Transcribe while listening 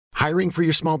Hiring for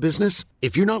your small business?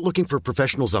 If you're not looking for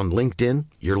professionals on LinkedIn,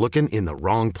 you're looking in the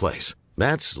wrong place.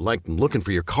 That's like looking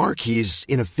for your car keys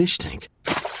in a fish tank.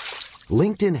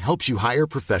 LinkedIn helps you hire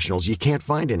professionals you can't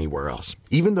find anywhere else,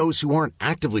 even those who aren't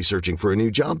actively searching for a new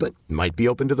job but might be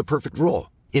open to the perfect role.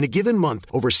 In a given month,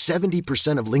 over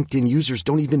 70% of LinkedIn users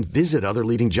don't even visit other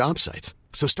leading job sites.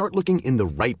 So start looking in the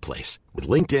right place. With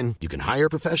LinkedIn, you can hire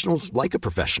professionals like a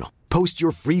professional. Post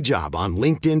your free job on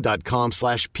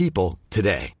linkedin.com/people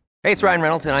today. Hey, it's Ryan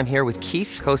Reynolds, and I'm here with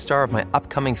Keith, co-star of my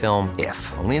upcoming film, If,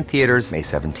 only in theaters May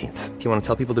 17th. Do you want to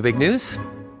tell people the big news?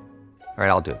 All right,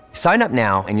 I'll do it. Sign up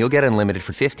now and you'll get unlimited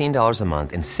for $15 a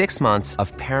month and 6 months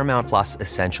of Paramount Plus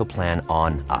Essential Plan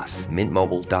on us.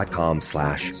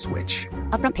 MintMobile.com/switch.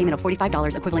 Upfront payment of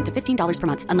 $45 equivalent to $15 per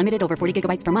month. Unlimited over 40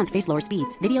 gigabytes per month. Face lower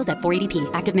speeds. Videos at 480p.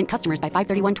 Active Mint customers by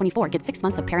 531.24 get 6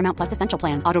 months of Paramount Plus Essential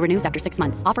Plan. Auto renews after 6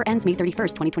 months. Offer ends May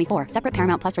 31st, 2024. Separate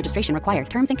Paramount Plus registration required.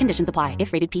 Terms and conditions apply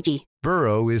if rated PG.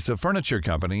 Burrow is a furniture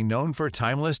company known for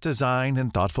timeless design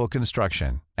and thoughtful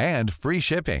construction and free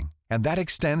shipping. And that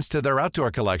extends to their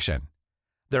outdoor collection.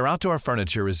 Their outdoor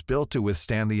furniture is built to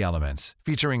withstand the elements,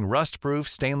 featuring rust-proof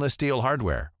stainless steel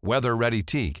hardware, weather-ready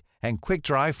teak, and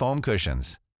quick-dry foam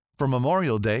cushions. For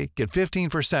Memorial Day, get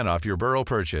 15% off your Burrow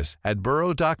purchase at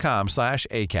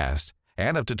burrow.com/ACAST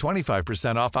and up to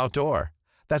 25% off outdoor.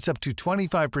 That's up to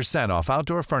 25% off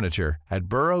outdoor furniture at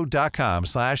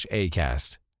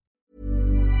burrow.com/ACAST.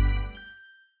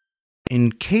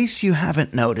 In case you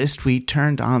haven't noticed, we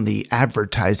turned on the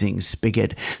advertising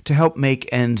spigot to help make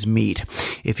ends meet.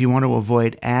 If you want to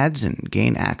avoid ads and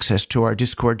gain access to our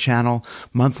Discord channel,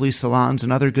 monthly salons,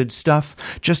 and other good stuff,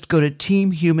 just go to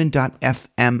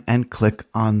teamhuman.fm and click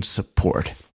on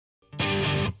support.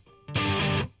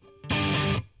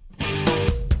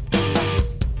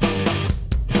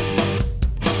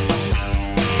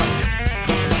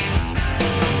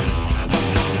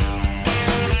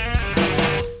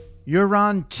 You're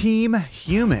on Team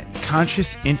Human,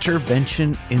 Conscious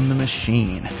Intervention in the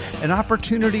Machine, an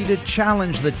opportunity to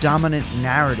challenge the dominant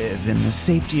narrative in the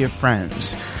safety of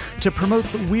friends, to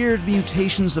promote the weird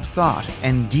mutations of thought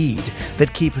and deed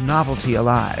that keep novelty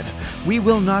alive. We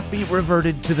will not be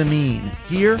reverted to the mean.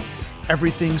 Here,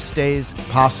 everything stays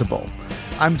possible.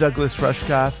 I'm Douglas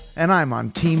Rushkoff, and I'm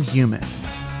on Team Human.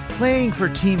 Playing for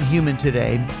Team Human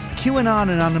today, QAnon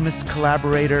Anonymous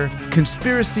collaborator,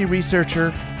 conspiracy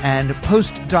researcher, and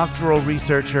postdoctoral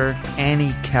researcher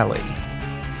Annie Kelly.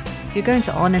 If you're going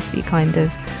to honestly kind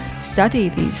of study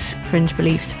these fringe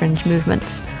beliefs, fringe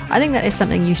movements, I think that is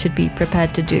something you should be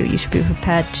prepared to do. You should be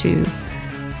prepared to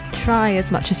try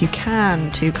as much as you can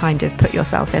to kind of put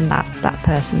yourself in that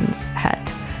person's head.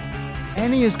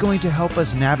 Annie is going to help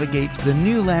us navigate the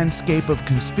new landscape of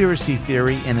conspiracy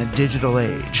theory in a digital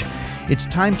age. It's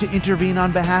time to intervene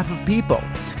on behalf of people.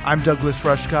 I'm Douglas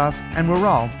Rushkoff, and we're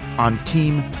all on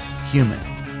Team Human.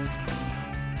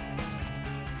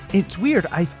 It's weird.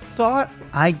 I thought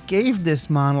I gave this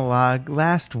monologue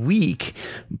last week,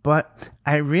 but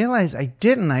I realized I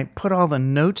didn't. I put all the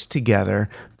notes together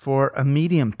for a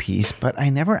Medium piece, but I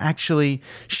never actually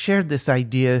shared this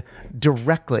idea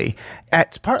directly.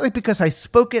 It's partly because I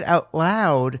spoke it out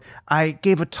loud. I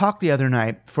gave a talk the other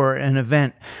night for an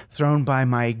event thrown by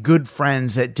my good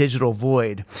friends at Digital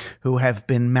Void, who have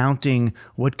been mounting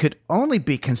what could only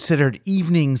be considered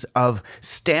evenings of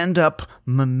stand-up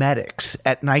memetics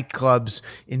at nightclubs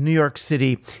in New York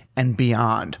City and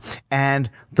beyond.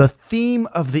 And the theme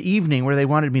of the evening where they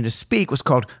wanted me to speak was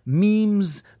called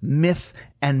Memes, Myth,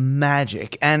 and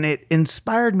Magic. And it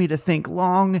inspired me to think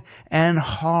long and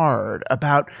hard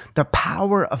about the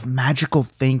power of magical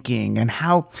thinking and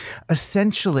how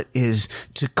essential it is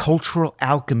to cultural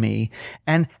alchemy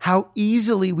and how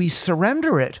easily we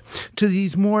surrender it to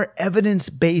these more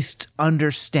evidence-based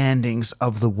understandings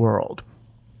of the world.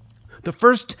 The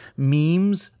first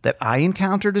memes that I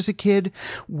encountered as a kid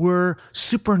were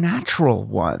supernatural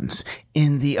ones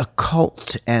in the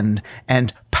occult and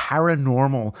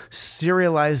paranormal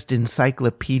serialized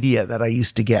encyclopedia that I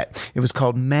used to get. It was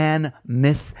called Man,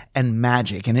 Myth, and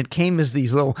Magic. And it came as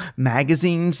these little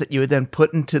magazines that you would then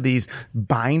put into these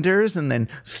binders and then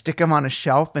stick them on a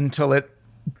shelf until it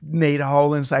made a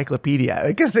whole encyclopedia.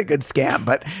 I guess a good scam,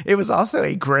 but it was also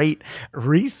a great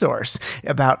resource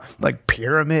about like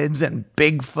pyramids and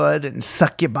Bigfoot and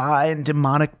succubi and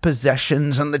demonic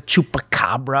possessions and the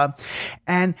chupacabra.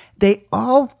 And they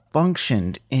all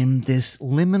functioned in this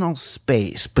liminal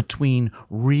space between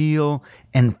real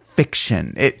and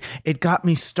fiction. It got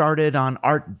me started on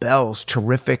Art Bell's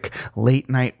terrific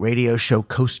late-night radio show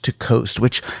Coast to Coast,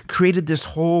 which created this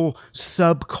whole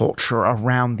subculture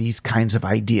around these kinds of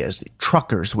ideas.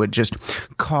 Truckers would just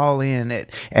call in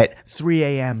at 3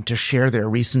 a.m. to share their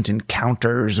recent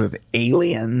encounters with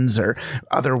aliens or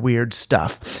other weird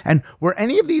stuff. And were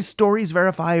any of these stories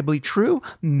verifiably true?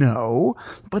 No,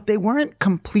 but they weren't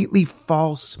completely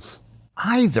false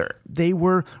either. They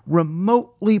were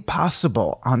remotely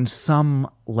possible on some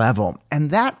level.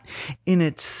 And that in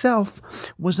itself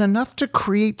was enough to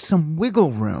create some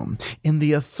wiggle room in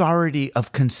the authority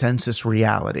of consensus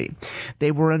reality.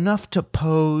 They were enough to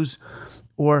pose,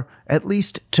 or at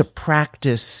least to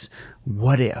practice,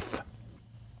 what if.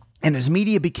 And as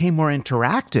media became more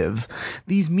interactive,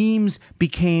 these memes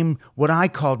became what I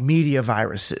called media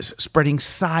viruses, spreading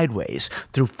sideways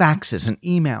through faxes and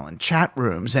email and chat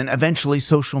rooms and eventually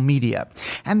social media.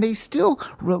 And they still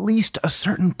released a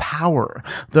certain power.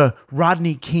 The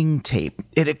Rodney King tape,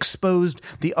 it exposed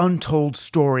the untold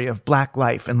story of Black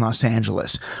life in Los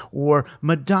Angeles. Or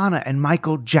Madonna and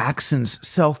Michael Jackson's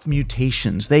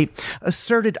self-mutations. They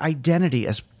asserted identity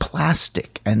as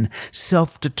plastic and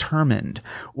self-determined.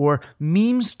 Or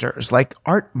memesters like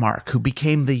Artmark, who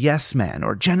became the Yes Man,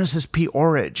 or Genesis P.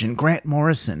 Orridge and Grant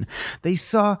Morrison. They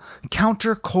saw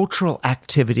countercultural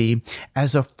activity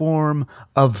as a form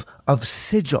of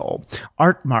sigil.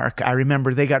 Artmark, I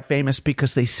remember they got famous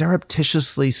because they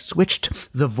surreptitiously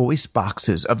switched the voice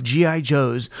boxes of G.I.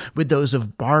 Joes with those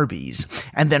of Barbies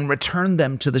and then returned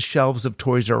them to the shelves of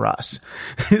Toys R Us.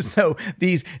 So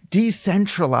these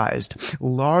decentralized,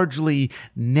 largely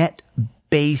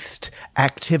net-based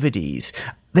activities,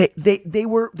 they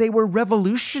were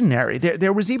revolutionary.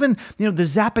 There was even, the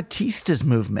Zapatistas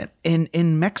movement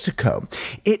in Mexico.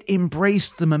 It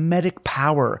embraced the mimetic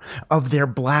power of their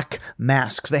black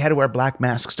masks. They had to wear black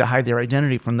masks to hide their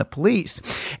identity from the police.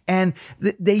 And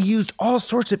they used all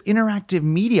sorts of interactive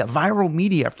media, viral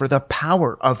media, for the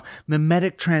power of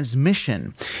mimetic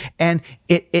transmission. And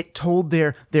it told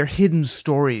their hidden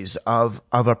stories of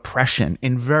oppression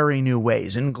in very new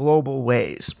ways, in global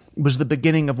ways. It was the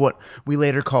beginning of what we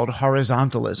later called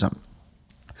horizontalism.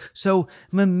 So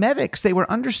mimetics, they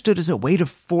were understood as a way to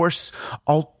force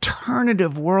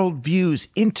alternative worldviews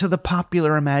into the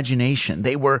popular imagination.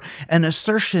 They were an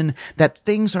assertion that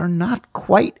things are not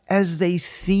quite as they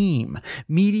seem.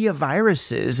 Media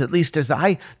viruses, at least as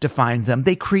I defined them,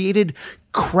 they created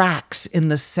cracks in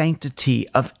the sanctity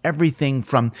of everything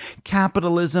from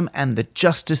capitalism and the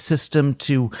justice system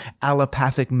to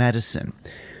allopathic medicine.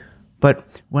 But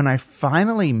when I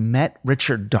finally met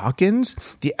Richard Dawkins,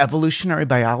 the evolutionary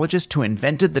biologist who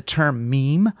invented the term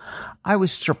meme, I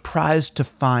was surprised to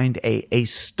find a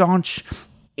staunch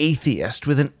atheist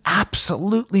with an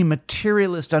absolutely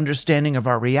materialist understanding of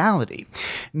our reality.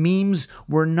 Memes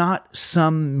were not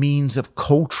some means of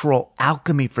cultural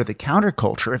alchemy for the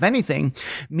counterculture. If anything,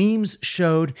 memes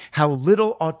showed how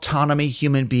little autonomy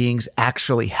human beings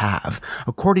actually have.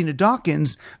 According to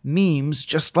Dawkins, memes,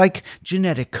 just like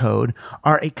genetic code,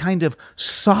 are a kind of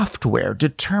software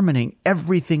determining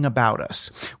everything about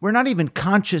us. We're not even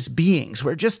conscious beings.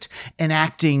 We're just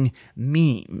enacting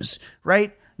memes,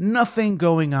 right? Nothing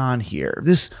going on here.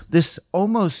 This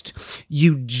almost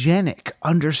eugenic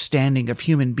understanding of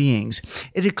human beings,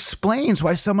 it explains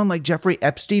why someone like Jeffrey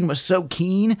Epstein was so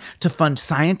keen to fund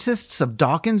scientists of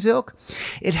Dawkins' ilk.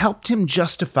 It helped him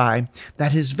justify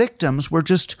that his victims were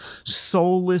just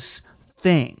soulless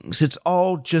things. It's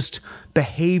all just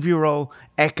behavioral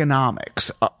economics,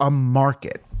 a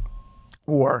market.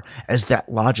 Or, as that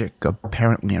logic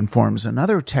apparently informs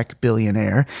another tech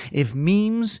billionaire, if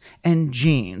memes and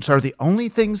genes are the only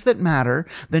things that matter,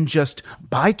 then just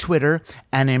buy Twitter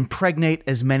and impregnate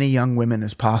as many young women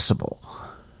as possible.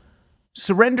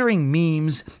 Surrendering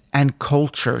memes and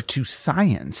culture to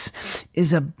science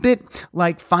is a bit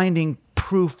like finding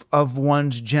proof of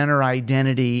one's gender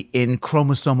identity in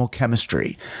chromosomal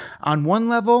chemistry. On one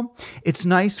level, it's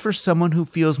nice for someone who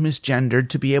feels misgendered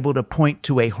to be able to point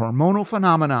to a hormonal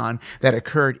phenomenon that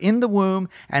occurred in the womb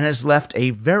and has left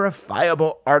a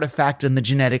verifiable artifact in the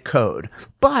genetic code.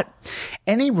 But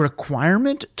any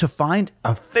requirement to find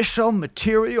official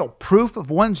material proof of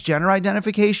one's gender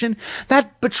identification,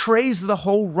 that betrays the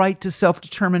whole right to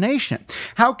self-determination.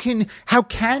 How can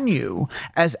you,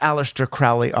 as Aleister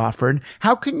Crowley offered,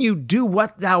 how can you do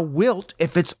what thou wilt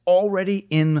if it's already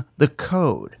in the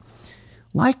code?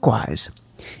 Likewise,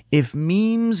 if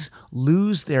memes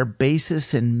lose their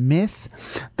basis in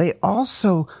myth, they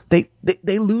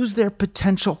lose their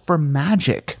potential for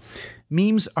magic.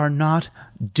 Memes are not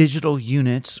digital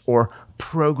units or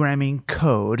programming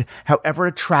code, however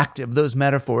attractive those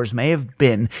metaphors may have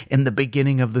been in the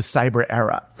beginning of the cyber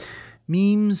era.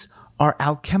 Memes are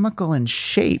alchemical in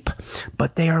shape,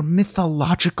 but they are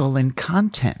mythological in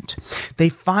content. They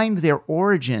find their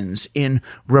origins in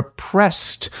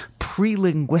repressed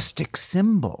pre-linguistic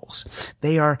symbols.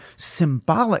 They are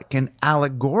symbolic and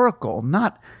allegorical,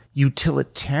 not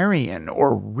utilitarian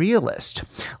or realist,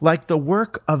 like the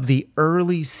work of the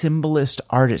early symbolist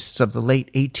artists of the late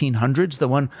 1800s, the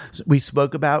one we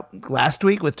spoke about last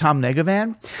week with Tom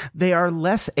Negavan. They are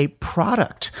less a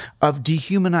product of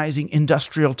dehumanizing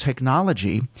industrial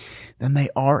technology than they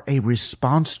are a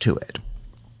response to it.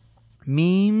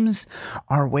 Memes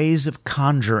are ways of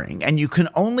conjuring, and you can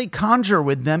only conjure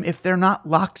with them if they're not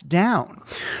locked down.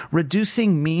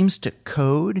 Reducing memes to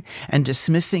code and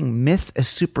dismissing myth as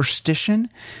superstition,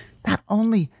 that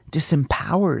only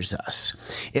disempowers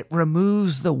us. It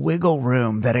removes the wiggle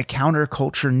room that a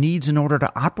counterculture needs in order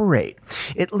to operate.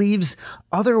 It leaves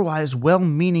otherwise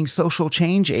well-meaning social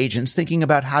change agents thinking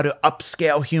about how to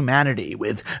upscale humanity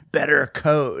with better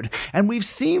code. And we've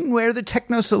seen where the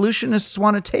techno-solutionists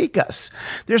want to take us.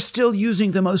 They're still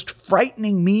using the most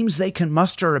frightening memes they can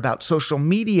muster about social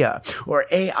media or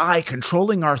AI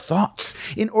controlling our thoughts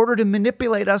in order to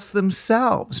manipulate us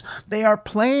themselves. They are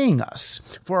playing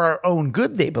us for our own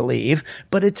good, they believe,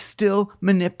 but it's still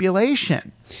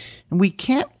manipulation. And we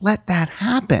can't let that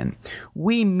happen.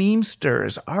 We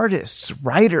memesters, artists,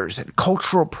 writers, and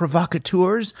cultural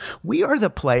provocateurs, we are the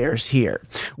players here.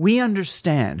 We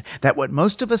understand that what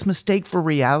most of us mistake for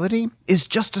reality is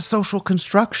just a social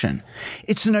construction.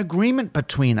 It's an agreement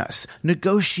between us,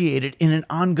 negotiated in an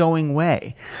ongoing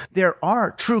way. There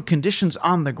are true conditions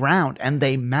on the ground, and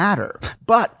they matter.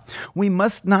 But we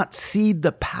must not cede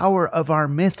the power of our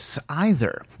myths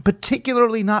either,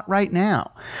 particularly not right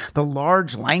now. The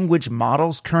large language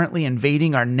models currently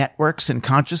invading our networks and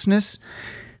consciousness,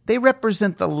 they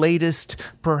represent the latest,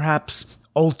 perhaps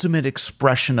ultimate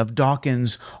expression of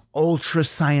Dawkins'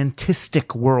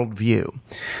 ultra-scientistic worldview.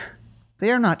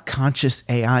 They are not conscious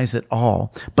AIs at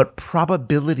all, but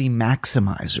probability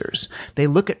maximizers. They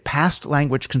look at past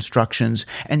language constructions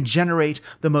and generate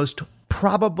the most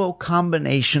probable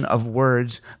combination of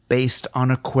words based on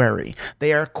a query.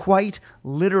 They are quite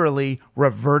literally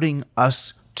reverting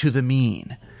us to the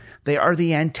mean. They are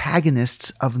the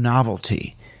antagonists of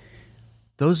novelty.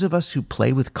 Those of us who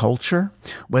play with culture,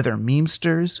 whether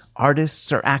memesters,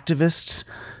 artists, or activists,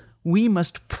 we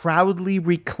must proudly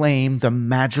reclaim the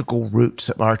magical roots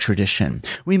of our tradition.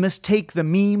 We must take the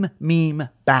meme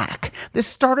back. This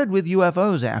started with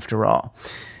UFOs, after all.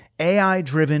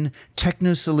 AI-driven,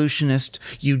 techno-solutionist,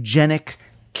 eugenic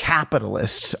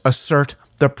capitalists assert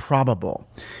the probable.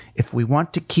 If we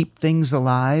want to keep things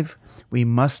alive, we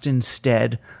must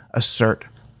instead assert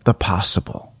the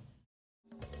possible.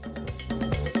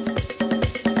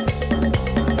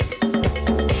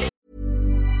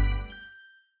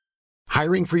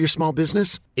 Hiring for your small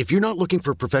business? If you're not looking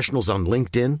for professionals on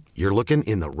LinkedIn, you're looking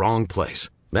in the wrong place.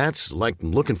 That's like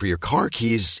looking for your car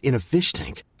keys in a fish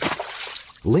tank.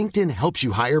 LinkedIn helps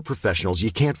you hire professionals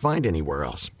you can't find anywhere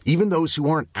else, even those who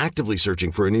aren't actively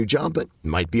searching for a new job but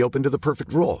might be open to the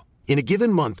perfect role. In a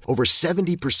given month, over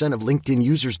 70% of LinkedIn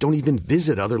users don't even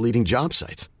visit other leading job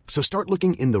sites. So start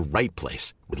looking in the right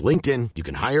place. With LinkedIn, you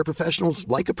can hire professionals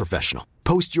like a professional.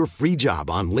 Post your free job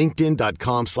on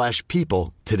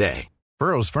linkedin.com/people today.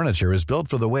 Burrow's furniture is built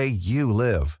for the way you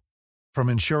live. From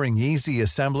ensuring easy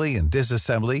assembly and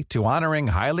disassembly to honoring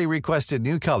highly requested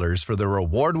new colors for their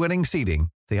award-winning seating,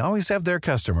 they always have their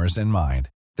customers in mind.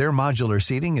 Their modular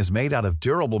seating is made out of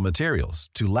durable materials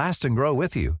to last and grow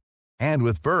with you. And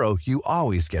with Burrow, you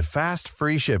always get fast,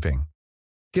 free shipping.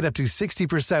 Get up to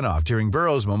 60% off during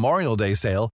Burrow's Memorial Day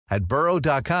sale at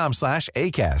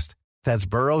burrow.com/ACAST. That's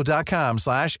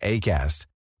burrow.com/ACAST.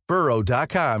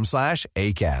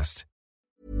 burrow.com/ACAST.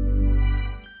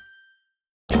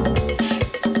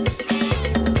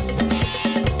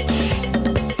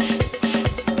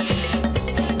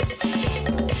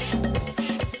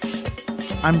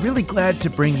 I'm really glad to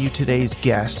bring you today's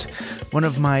guest, one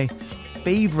of my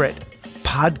favorite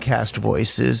podcast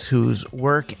voices whose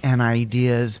work and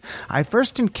ideas I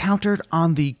first encountered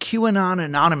on the QAnon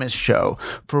Anonymous show,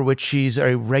 for which she's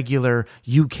a regular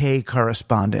UK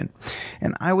correspondent.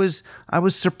 And I was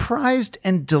surprised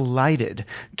and delighted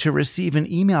to receive an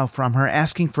email from her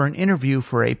asking for an interview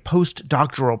for a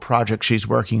postdoctoral project she's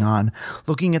working on,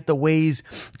 looking at the ways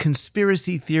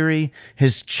conspiracy theory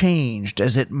has changed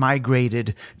as it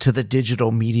migrated to the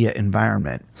digital media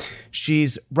environment.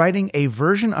 She's writing a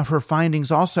version of her findings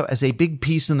findings also as a big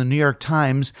piece in the New York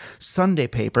Times Sunday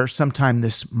paper sometime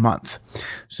this month.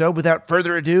 So without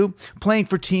further ado, playing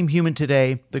for Team Human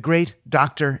today, the great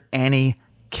Dr. Annie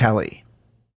Kelly.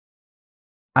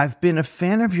 I've been a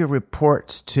fan of your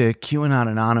reports to QAnon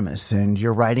Anonymous and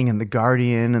your writing in The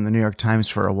Guardian and the New York Times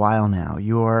for a while now.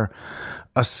 You're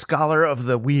a scholar of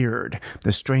the weird,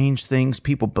 the strange things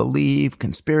people believe,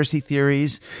 conspiracy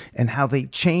theories, and how they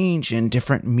change in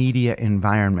different media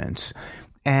environments.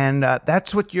 And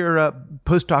that's what your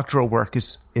postdoctoral work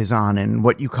is on, and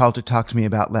what you called to talk to me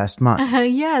about last month.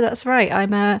 Yeah, that's right.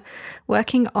 I'm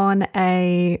working on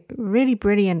a really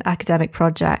brilliant academic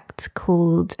project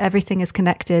called Everything is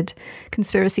Connected: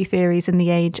 Conspiracy Theories in the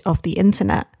Age of the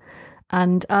Internet.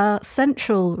 And our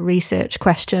central research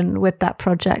question with that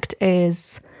project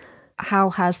is,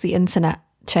 how has the internet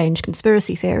changed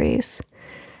conspiracy theories?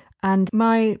 And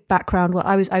my background, well,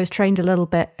 I was trained a little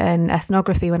bit in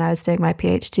ethnography when I was doing my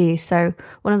PhD. So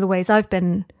one of the ways I've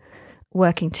been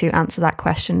working to answer that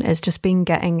question is just been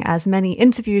getting as many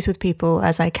interviews with people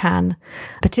as I can,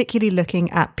 particularly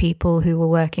looking at people who were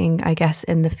working, I guess,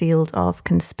 in the field of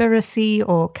conspiracy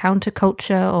or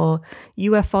counterculture or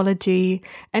ufology,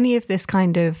 any of this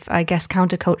kind of, I guess,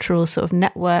 countercultural sort of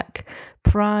network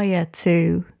prior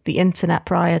to the internet,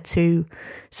 prior to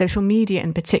social media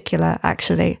in particular,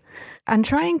 actually, and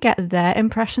try and get their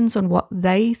impressions on what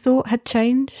they thought had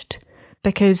changed,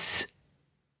 because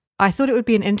I thought it would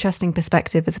be an interesting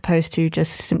perspective as opposed to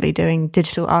just simply doing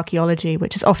digital archaeology,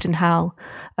 which is often how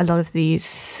a lot of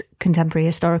these contemporary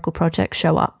historical projects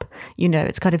show up. You know,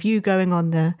 it's kind of you going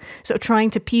on the sort of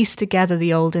trying to piece together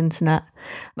the old internet.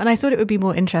 And I thought it would be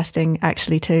more interesting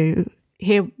actually to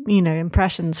hear, you know,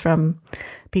 impressions from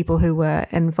people who were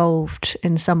involved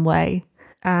in some way.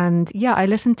 And yeah, I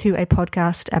listened to a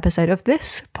podcast episode of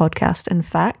this podcast, in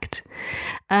fact,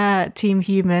 Team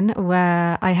Human,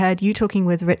 where I heard you talking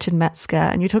with Richard Metzger,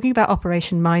 and you're talking about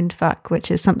Operation Mindfuck, which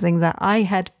is something that I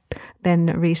had been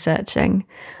researching.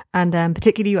 And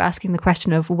particularly you asking the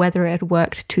question of whether it had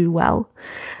worked too well.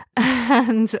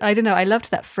 And I don't know, I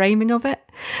loved that framing of it.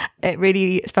 It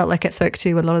really felt like it spoke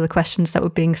to a lot of the questions that were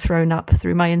being thrown up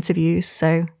through my interviews.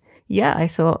 So yeah, I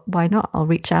thought, why not? I'll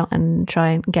reach out and try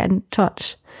and get in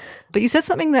touch. But you said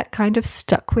something that kind of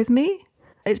stuck with me.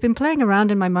 It's been playing around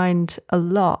in my mind a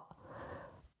lot,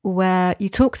 where you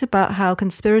talked about how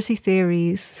conspiracy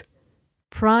theories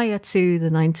prior to the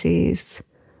 90s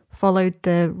followed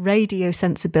the radio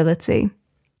sensibility,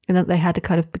 and that they had a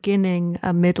kind of beginning,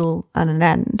 a middle, and an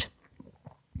end.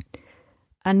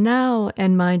 And now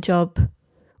in my job,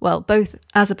 well, both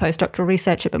as a postdoctoral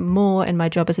researcher, but more in my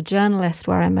job as a journalist,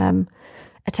 where I'm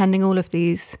attending all of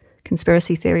these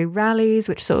conspiracy theory rallies,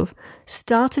 which sort of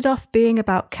started off being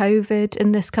about COVID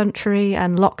in this country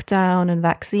and lockdown and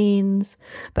vaccines,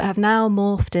 but have now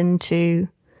morphed into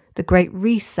the Great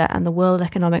Reset and the World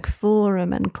Economic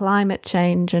Forum and climate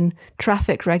change and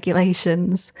traffic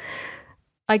regulations.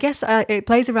 I guess it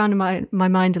plays around in my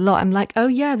mind a lot. I'm like, oh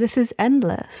yeah, this is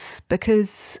endless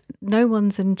because no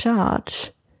one's in charge.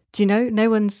 Do you know? No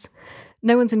one's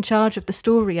in charge of the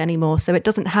story anymore, so it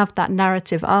doesn't have that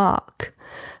narrative arc.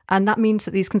 And that means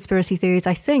that these conspiracy theories,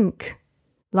 I think,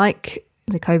 like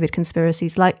the COVID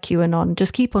conspiracies, like QAnon,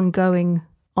 just keep on going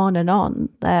on and on.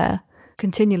 They're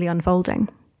continually unfolding.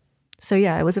 So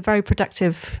yeah, it was a very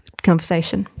productive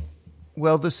conversation.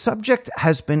 Well, the subject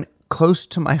has been close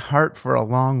to my heart for a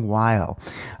long while.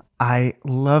 I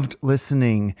loved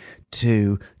listening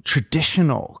to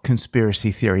traditional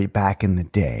conspiracy theory back in the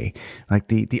day, like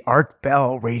the Art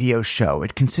Bell radio show.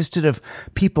 It consisted of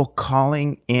people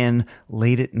calling in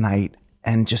late at night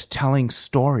and just telling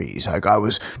stories. Like, I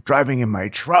was driving in my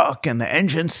truck and the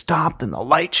engine stopped and the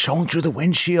light shone through the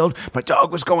windshield. My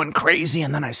dog was going crazy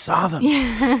and then I saw them.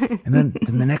 And then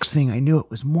the next thing I knew,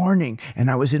 it was morning and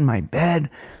I was in my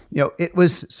bed. You know, it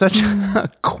was such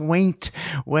a quaint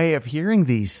way of hearing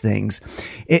these things.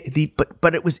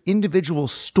 But it was individual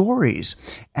stories.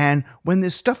 And when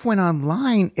this stuff went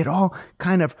online, it all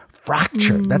kind of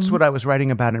fractured. That's what I was writing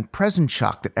about in Present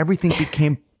Shock, that everything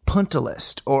became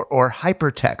punctilist or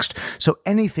hypertext, so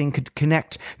anything could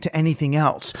connect to anything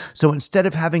else. So instead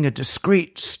of having a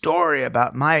discrete story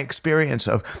about my experience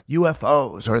of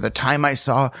UFOs or the time I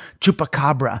saw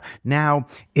Chupacabra, now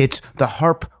it's the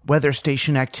HAARP weather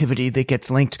station activity that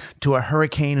gets linked to a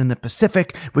hurricane in the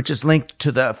Pacific, which is linked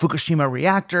to the Fukushima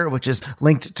reactor, which is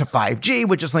linked to 5G,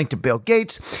 which is linked to Bill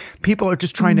Gates. People are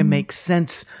just trying to make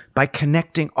sense by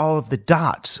connecting all of the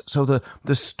dots. So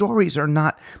the stories are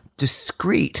not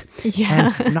discreet.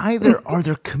 Yeah. And neither are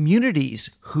there communities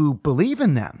who believe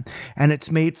in them. And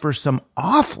it's made for some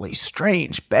awfully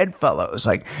strange bedfellows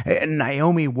like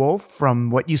Naomi Wolf from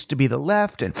what used to be the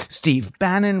left and Steve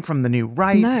Bannon from the new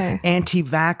right,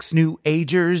 anti-vax New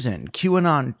Agers and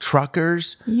QAnon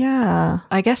truckers. Yeah.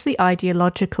 I guess the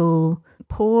ideological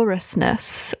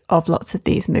porousness of lots of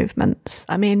these movements.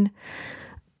 I mean,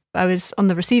 I was on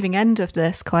the receiving end of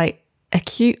this quite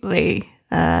acutely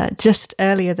just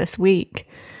earlier this week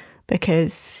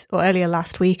or earlier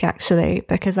last week actually,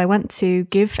 because I went to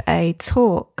give a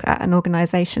talk at an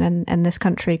organisation in this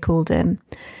country called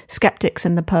Skeptics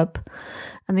in the Pub.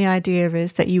 And the idea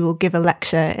is that you will give a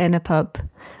lecture in a pub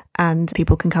and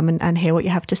people can come and hear what you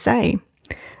have to say.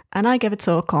 And I gave a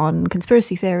talk on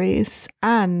conspiracy theories,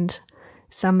 and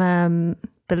some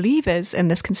believers in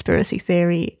this conspiracy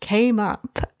theory came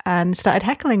up and started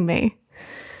heckling me.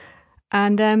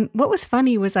 And what was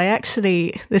funny was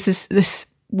this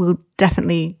will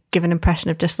definitely give an impression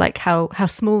of just like how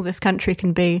small this country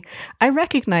can be. I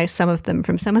recognized some of them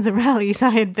from some of the rallies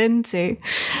I had been to.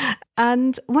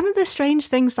 And one of the strange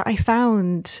things that I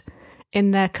found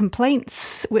in their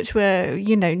complaints, which were,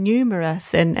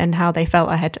 numerous in how they felt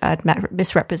I had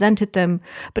misrepresented them,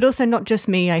 but also not just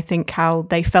me, I think how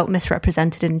they felt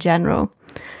misrepresented in general,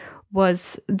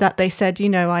 was that they said,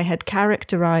 I had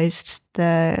characterized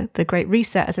the Great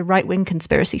Reset as a right-wing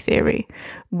conspiracy theory,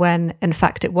 when in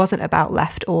fact it wasn't about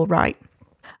left or right.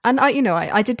 And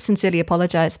I did sincerely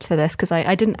apologize for this, because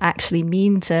I didn't actually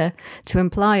mean to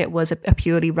imply it was a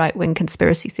purely right-wing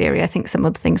conspiracy theory. I think some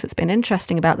of the things that's been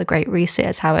interesting about the Great Reset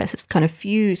is how it's kind of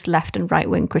fused left and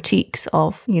right-wing critiques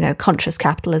of, conscious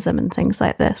capitalism and things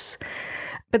like this.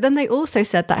 But then they also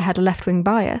said that I had a left-wing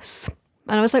bias.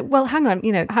 And I was like, well, hang on,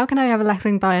 how can I have a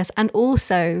left-wing bias and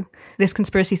also this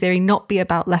conspiracy theory not be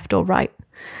about left or right?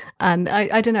 And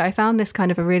I don't know, I found this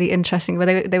kind of a really interesting,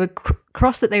 where they were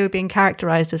cross that they were being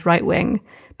characterized as right-wing,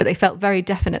 but they felt very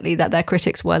definitely that their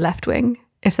critics were left-wing,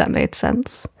 if that made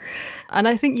sense. And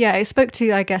I think, it spoke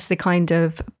to, I guess, the kind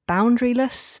of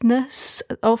boundarylessness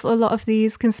of a lot of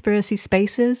these conspiracy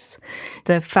spaces.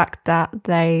 The fact that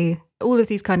all of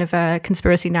these kind of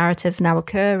conspiracy narratives now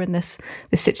occur in this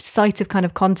site of kind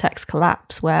of context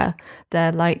collapse, where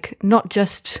they're like not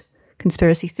just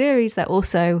conspiracy theories, they're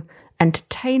also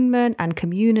entertainment and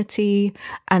community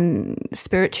and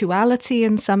spirituality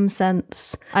in some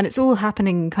sense. And it's all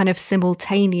happening kind of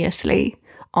simultaneously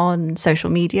on social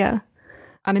media.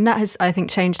 I mean, that has, I think,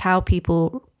 changed how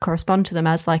people correspond to them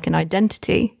as like an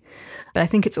identity. But I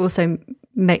think it's also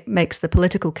makes the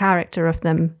political character of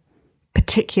them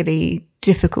particularly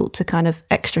difficult to kind of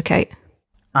extricate.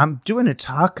 I'm doing a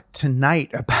talk tonight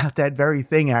about that very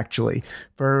thing, actually,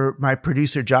 for my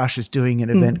producer Josh is doing an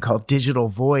event called Digital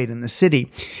Void in the city.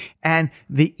 And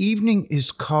the evening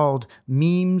is called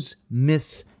Memes,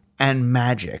 Myth, and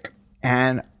Magic.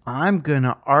 And I'm going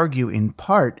to argue in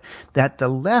part that the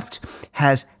left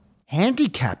has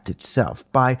handicapped itself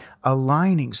by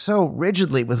aligning so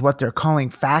rigidly with what they're calling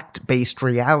fact-based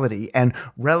reality and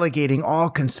relegating all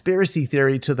conspiracy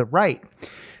theory to the right.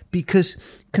 Because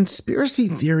conspiracy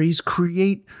theories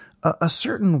create a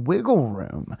certain wiggle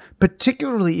room,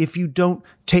 particularly if you don't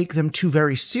take them too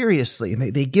very seriously.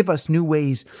 And they give us new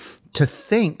ways to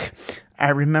think. I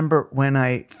remember when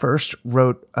I first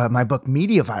wrote my book,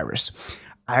 Media Virus,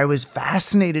 I was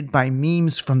fascinated by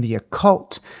memes from the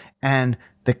occult and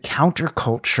the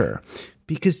counterculture,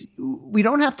 because we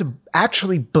don't have to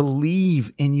actually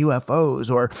believe in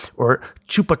UFOs or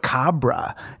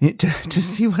chupacabra to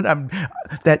see what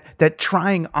that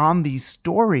trying on these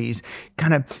stories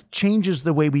kind of changes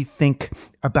the way we think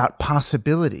about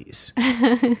possibilities.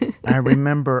 I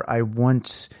remember I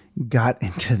once got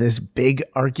into this big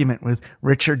argument with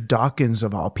Richard Dawkins,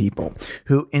 of all people,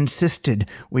 who insisted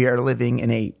we are living in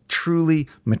a truly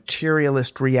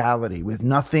materialist reality with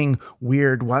nothing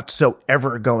weird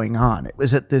whatsoever going on. It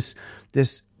was at this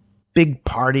big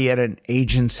party at an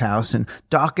agent's house, and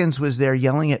Dawkins was there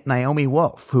yelling at Naomi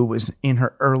Wolf, who was in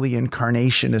her early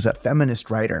incarnation as a feminist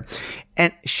writer.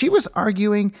 And she was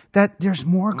arguing that there's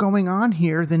more going on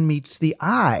here than meets the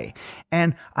eye.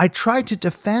 And I tried to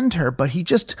defend her, but he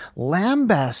just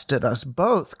lambasted us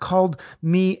both, called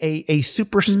me a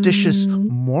superstitious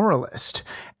moralist,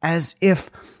 as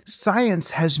if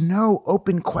science has no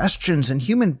open questions and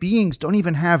human beings don't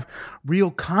even have real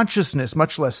consciousness,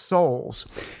 much less souls.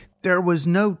 There was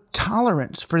no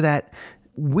tolerance for that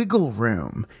wiggle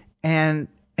room. And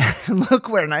look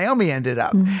where Naomi ended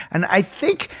up. And I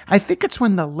think it's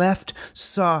when the left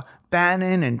saw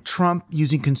Bannon and Trump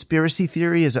using conspiracy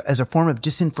theory as a form of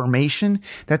disinformation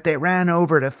that they ran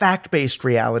over to fact-based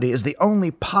reality as the only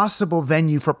possible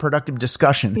venue for productive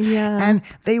discussion. Yeah. And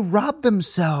they robbed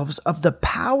themselves of the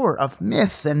power of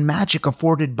myth and magic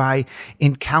afforded by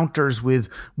encounters with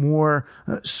more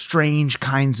strange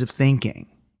kinds of thinking.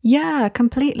 Yeah,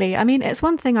 completely. I mean, it's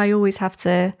one thing I always have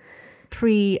to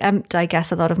preempt, I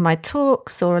guess, a lot of my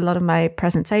talks or a lot of my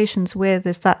presentations with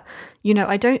is that,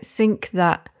 I don't think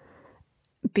that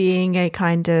being a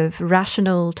kind of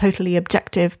rational, totally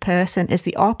objective person is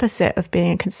the opposite of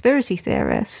being a conspiracy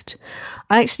theorist.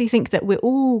 I actually think that we're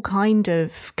all kind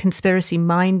of conspiracy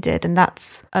minded, and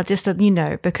that's just,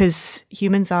 because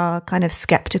humans are kind of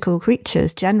skeptical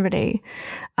creatures generally.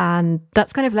 And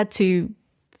that's kind of led to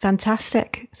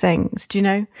fantastic things,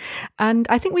 And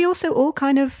I think we also all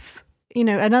kind of,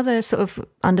 another sort of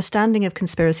understanding of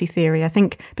conspiracy theory, I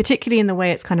think, particularly in the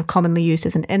way it's kind of commonly used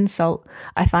as an insult,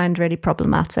 I find really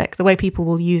problematic. The way people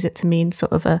will use it to mean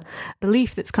sort of a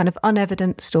belief that's kind of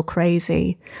unevidenced or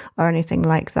crazy or anything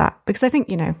like that. Because I think,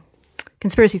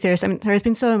 conspiracy theorists, there has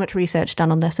been so much research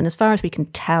done on this, and as far as we can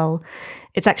tell,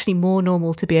 it's actually more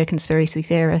normal to be a conspiracy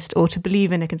theorist or to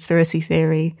believe in a conspiracy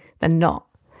theory than not.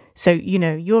 So,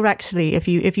 you're actually, if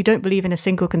you don't believe in a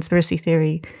single conspiracy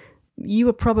theory, you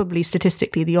are probably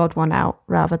statistically the odd one out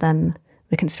rather than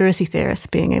the conspiracy theorists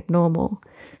being abnormal.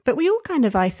 But we all kind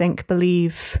of, I think,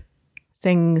 believe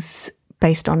things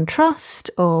based on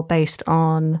trust or based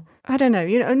on, I don't know,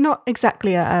 not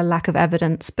exactly a lack of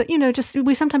evidence, but,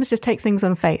 we sometimes just take things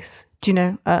on faith,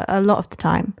 a lot of the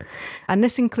time. And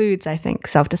this includes, I think,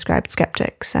 self-described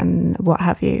skeptics and what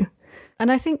have you.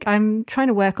 And I think I'm trying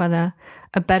to work on a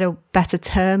better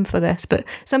term for this, but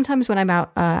sometimes when I'm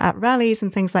out at rallies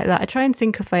and things like that, I try and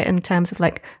think of it in terms of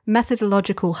like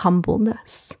methodological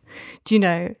humbleness.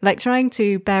 Like trying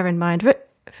to bear in mind,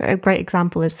 a great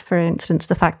example is, for instance,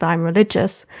 the fact that I'm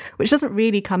religious, which doesn't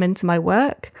really come into my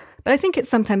work, but I think it's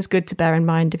sometimes good to bear in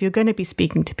mind if you're going to be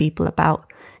speaking to people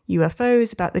about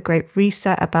UFOs, about the Great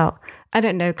Reset, about, I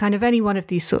don't know, kind of any one of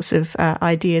these sorts of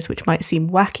ideas which might seem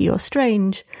wacky or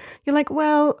strange. You're like,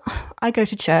 well, I go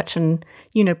to church and,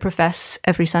 profess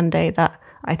every Sunday that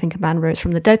I think a man rose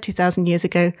from the dead 2,000 years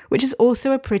ago, which is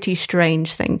also a pretty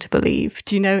strange thing to believe.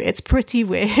 It's pretty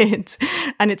weird.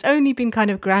 And it's only been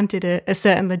kind of granted a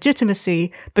certain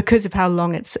legitimacy because of how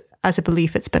long as a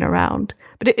belief it's been around.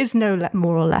 But it is no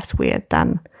more or less weird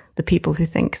than the people who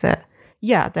think that,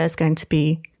 there's going to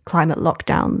be climate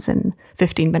lockdowns in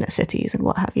 15-minute cities and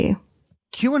what have you.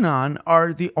 QAnon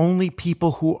are the only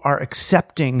people who are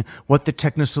accepting what the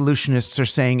technosolutionists are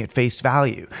saying at face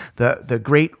value. The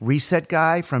Great Reset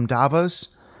guy from Davos,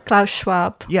 Klaus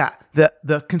Schwab. Yeah,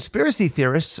 the conspiracy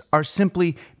theorists are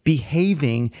simply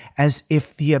behaving as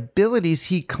if the abilities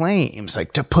he claims,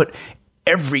 like to put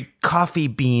every coffee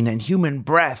bean and human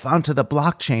breath onto the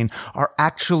blockchain, are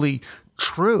actually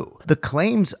true. The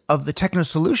claims of the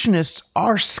technosolutionists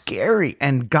are scary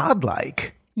and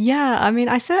godlike. Yeah,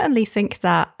 I certainly think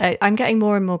that I'm getting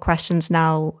more and more questions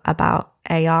now about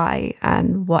AI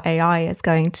and what AI is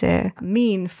going to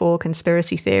mean for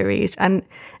conspiracy theories. And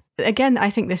again, I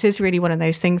think this is really one of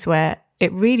those things where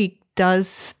it really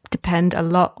does depend a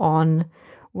lot on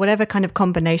whatever kind of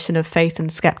combination of faith and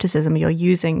skepticism you're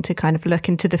using to kind of look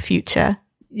into the future.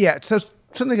 Yeah, so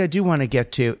something I do want to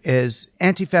get to is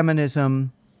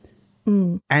anti-feminism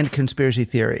and conspiracy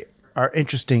theory are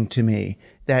interesting to me,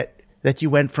 that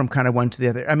you went from kind of one to the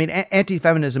other.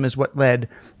 Anti-feminism is what led,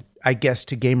 I guess,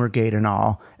 to Gamergate and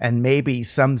all, and maybe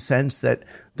some sense that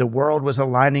the world was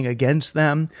aligning against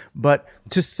them. But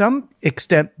to some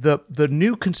extent, the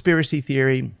new conspiracy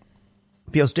theory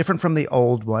feels different from the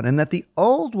old one, and that the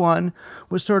old one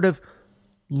was sort of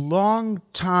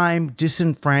long-time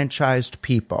disenfranchised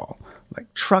people,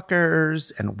 like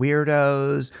truckers and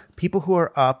weirdos, people who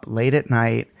are up late at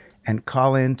night and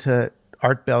call into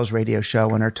Art Bell's radio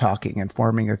show and are talking and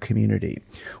forming a community.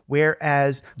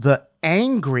 Whereas the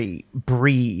angry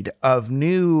breed of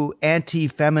new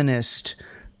anti-feminist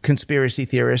conspiracy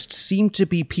theorists seem to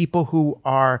be people who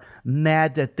are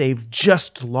mad that they've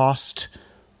just lost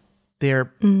their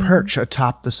perch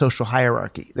atop the social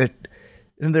hierarchy.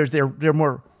 They're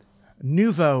more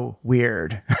nouveau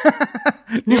weird.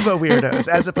 Nouveau weirdos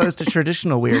as opposed to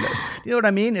traditional weirdos. You know what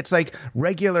I mean? It's like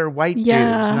regular white dudes,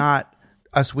 not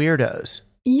us weirdos.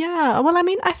 Yeah, well,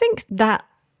 I think that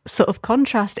sort of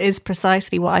contrast is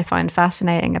precisely what I find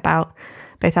fascinating about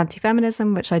both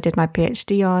anti-feminism, which I did my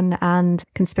PhD on, and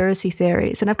conspiracy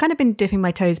theories. And I've kind of been dipping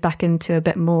my toes back into a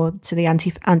bit more to the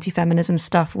anti-feminism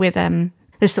stuff with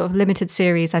this sort of limited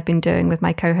series I've been doing with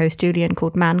my co-host Julian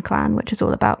called Man Clan, which is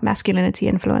all about masculinity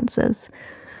influences.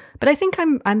 But I think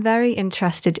I'm very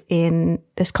interested in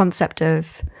this concept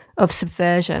of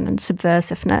subversion and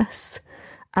subversiveness,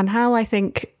 and how I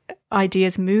think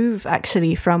ideas move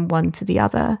actually from one to the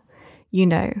other. You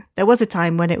know, there was a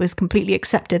time when it was completely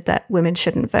accepted that women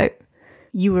shouldn't vote.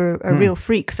 You were a real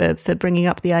freak for bringing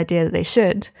up the idea that they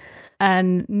should.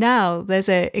 And now there's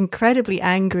an incredibly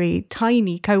angry,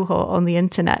 tiny cohort on the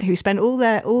internet who spend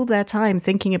all their time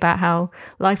thinking about how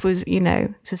life was, you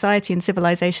know, society and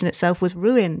civilization itself was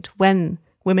ruined when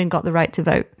women got the right to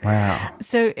vote. Wow.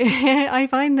 So I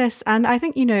find this, and I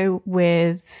think, you know,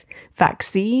 with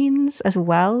vaccines as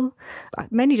well,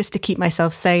 mainly just to keep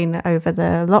myself sane over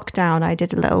the lockdown, I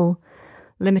did a little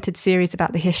limited series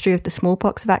about the history of the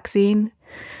smallpox vaccine.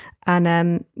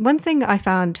 And one thing I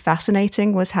found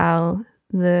fascinating was how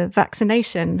the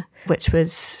vaccination, which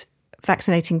was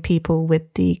vaccinating people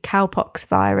with the cowpox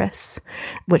virus,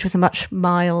 which was a much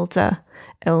milder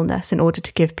illness in order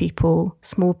to give people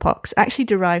smallpox, actually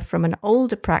derived from an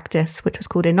older practice, which was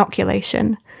called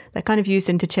inoculation. They're kind of used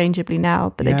interchangeably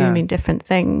now, but they do mean different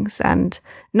things. And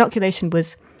inoculation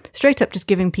was straight up just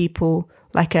giving people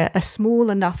like a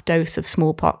small enough dose of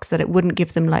smallpox that it wouldn't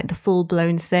give them like the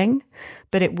full-blown thing,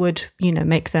 but it would, you know,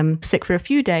 make them sick for a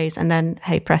few days, and then,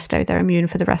 hey, presto, they're immune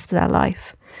for the rest of their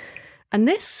life. And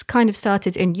this kind of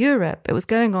started in Europe. It was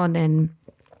going on in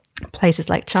places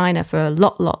like China for a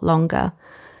lot longer.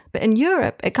 But in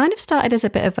Europe, it kind of started as a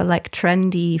bit of a like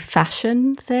trendy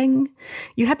fashion thing.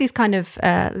 You had these kind of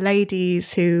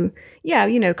ladies who, yeah,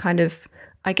 you know, kind of,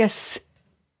 I guess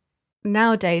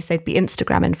nowadays they'd be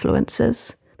Instagram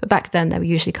influencers. But back then they were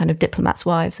usually kind of diplomats'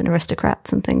 wives and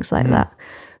aristocrats and things like that,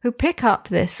 who pick up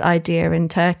this idea in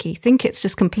Turkey, think it's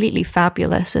just completely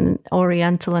fabulous and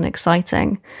oriental and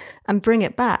exciting, and bring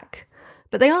it back.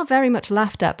 But they are very much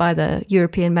laughed at by the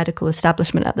European medical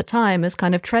establishment at the time as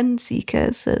kind of trend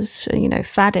seekers, as, you know,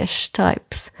 faddish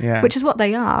types, which is what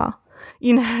they are,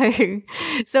 you know.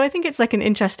 So I think it's like an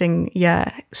interesting,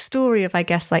 story of, I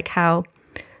guess, like how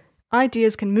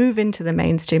ideas can move into the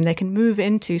mainstream, they can move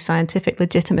into scientific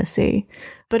legitimacy,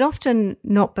 but often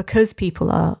not because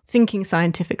people are thinking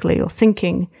scientifically or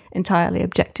thinking entirely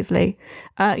objectively.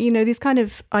 You know, these kind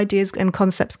of ideas and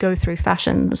concepts go through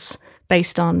fashions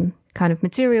based on kind of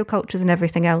material cultures and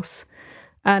everything else.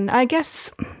 And I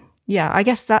guess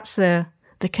that's the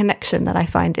connection that I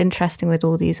find interesting with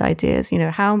all these ideas, you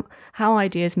know, how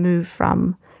ideas move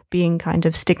from being kind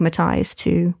of stigmatized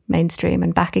to mainstream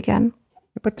and back again.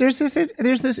 But there's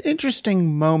this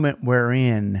interesting moment we're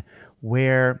in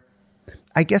where,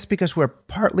 I guess because we're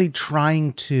partly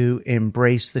trying to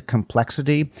embrace the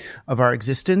complexity of our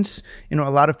existence, you know, a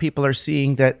lot of people are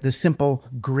seeing that the simple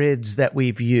grids that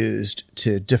we've used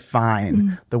to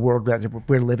define the world that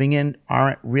we're living in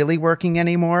aren't really working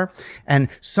anymore. And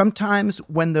sometimes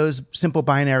when those simple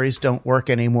binaries don't work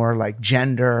anymore, like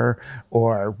gender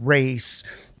or race,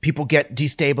 people get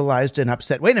destabilized and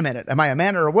upset. Wait a minute. Am I a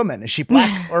man or a woman? Is she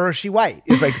black or is she white?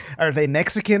 It's like, are they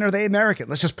Mexican or are they American?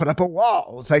 Let's just put up a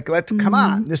wall. It's like, come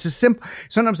on. This is simple.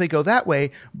 Sometimes they go that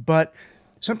way, but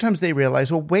sometimes they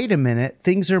realize, well, wait a minute.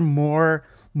 Things are more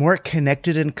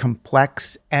connected and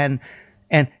complex. And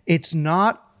it's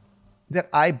not that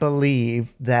I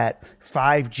believe that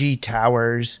 5G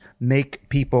towers make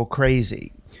people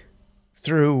crazy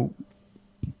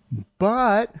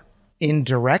but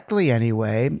indirectly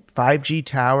anyway, 5G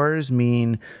towers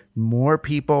mean more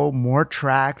people, more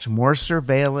tracked, more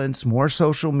surveillance, more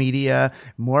social media,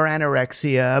 more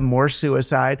anorexia, more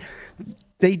suicide.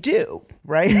 They do,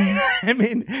 right? I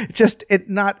mean, just it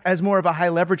not as more of a high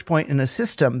leverage point in a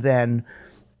system than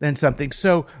something.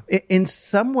 So in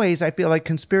some ways, I feel like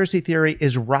conspiracy theory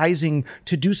is rising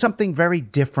to do something very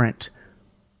different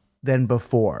than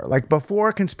before. Like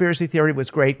before, conspiracy theory was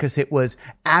great because it was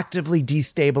actively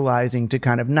destabilizing to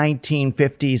kind of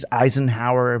 1950s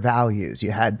Eisenhower values. You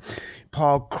had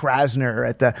Paul Krasner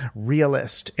at the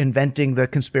Realist inventing the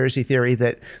conspiracy theory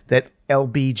that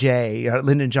LBJ,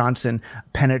 Lyndon Johnson,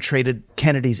 penetrated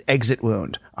Kennedy's exit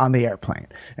wound on the airplane.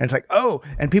 And it's like, oh,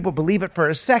 and people believe it for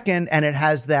a second, and it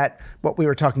has that, what we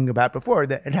were talking about before,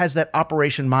 that it has that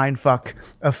Operation Mindfuck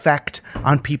effect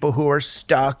on people who are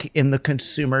stuck in the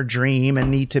consumer dream and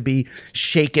need to be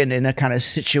shaken in a kind of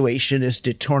situationist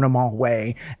détournement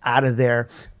way out of their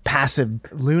passive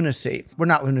lunacy. Well,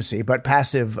 not lunacy, but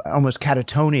passive, almost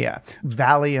catatonia.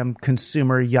 Valium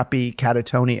consumer yuppie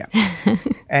catatonia.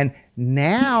 And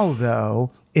Now,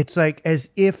 though, it's like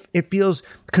as if it feels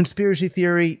conspiracy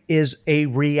theory is a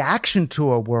reaction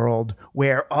to a world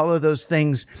where all of those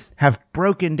things have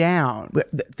broken down.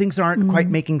 Things aren't quite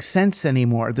making sense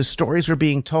anymore. The stories are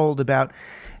being told about,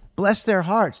 bless their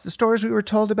hearts, the stories we were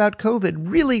told about COVID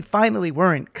really finally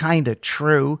weren't kind of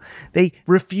true. They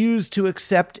refused to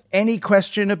accept any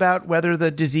question about whether the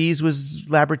disease was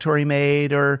laboratory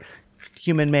made or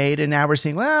human made. And now we're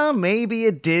seeing, well, maybe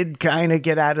it did kind of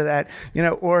get out of that,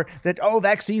 or that,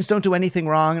 vaccines don't do anything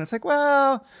wrong. And it's like,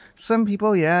 well, some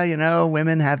people,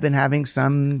 women have been having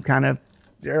some kind of,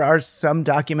 there are some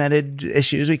documented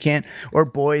issues or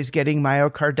boys getting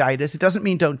myocarditis. It doesn't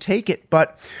mean don't take it,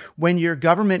 but when your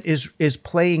government is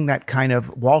playing that kind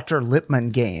of Walter Lippmann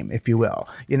game, if you will,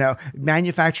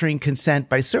 manufacturing consent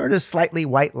by sort of slightly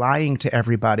white lying to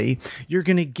everybody, you're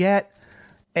going to get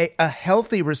a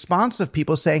healthy response of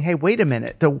people saying, hey, wait a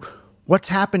minute, what's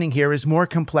happening here is more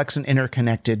complex and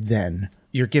interconnected than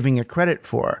you're giving it credit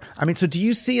for. I mean, so do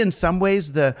you see in some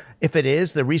ways the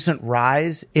recent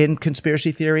rise in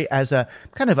conspiracy theory as a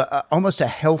kind of almost a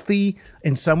healthy,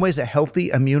 in some ways a healthy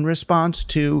immune response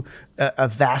to a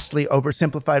vastly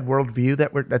oversimplified worldview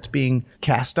that's being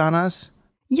cast on us?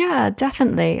 Yeah,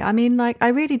 definitely. I mean, I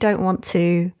really don't want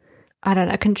to,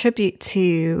 contribute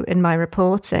to, in my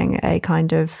reporting, a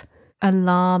kind of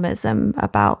alarmism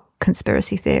about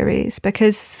conspiracy theories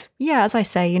because, yeah, as I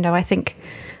say, I think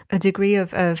a degree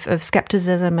of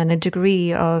skepticism and a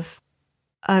degree of,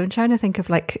 I'm trying to think of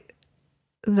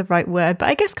the right word, but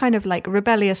I guess kind of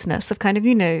rebelliousness of kind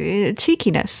of,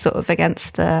 cheekiness sort of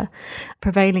against the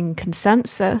prevailing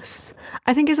consensus,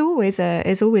 I think is always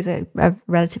a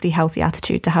relatively healthy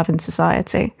attitude to have in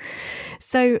society.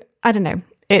 So I don't know.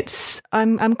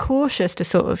 I'm cautious to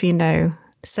sort of,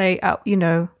 say,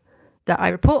 that I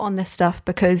report on this stuff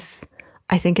because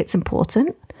I think it's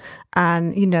important.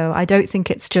 And, I don't think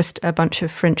it's just a bunch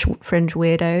of fringe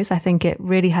weirdos. I think it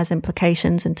really has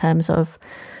implications in terms of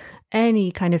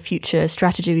any kind of future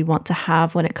strategy we want to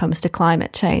have when it comes to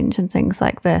climate change and things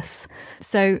like this.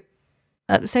 So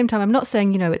at the same time, I'm not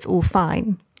saying, it's all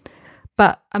fine.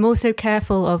 But I'm also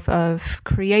careful of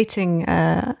creating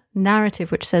a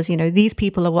narrative which says, these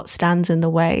people are what stands in the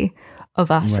way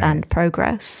of us and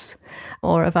progress,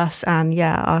 or of us and,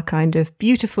 our kind of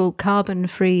beautiful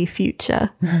carbon-free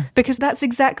future. Because that's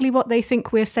exactly what they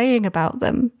think we're saying about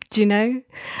them. Do you know?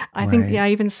 I think I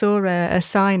even saw a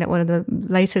sign at one of the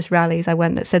latest rallies I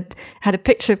went that had a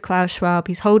picture of Klaus Schwab.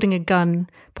 He's holding a gun,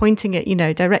 pointing it,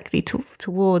 directly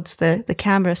towards the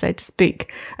camera, so to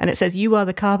speak. And it says, "You are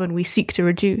the carbon we seek to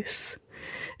reduce."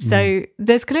 So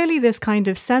there's clearly this kind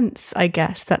of sense, I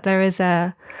guess, that there is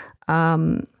a...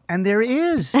 And there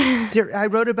is. I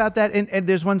wrote about that, and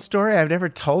there's one story, I've never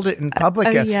told it in public,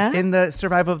 in the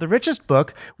Survival of the Richest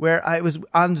book, where I was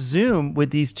on Zoom with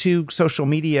these two social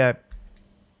media,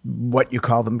 what you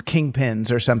call them,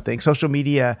 kingpins or something, social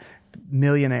media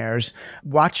millionaires,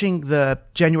 watching the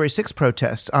January 6th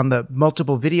protests on the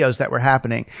multiple videos that were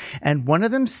happening. And one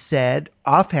of them said,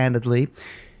 offhandedly,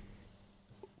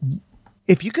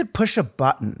 if you could push a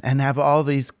button and have all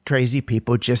these crazy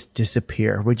people just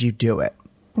disappear, would you do it?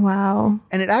 Wow.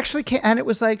 And it actually came, and it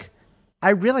was like, I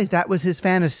realized that was his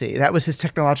fantasy. That was his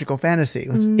technological fantasy.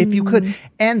 If you could,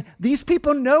 and these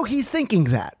people know he's thinking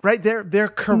that, right? They're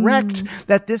correct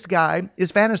that this guy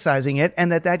is fantasizing it,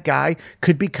 and that guy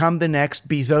could become the next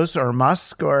Bezos or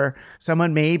Musk or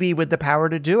someone maybe with the power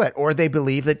to do it, or they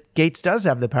believe that Gates does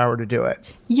have the power to do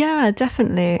it. Yeah,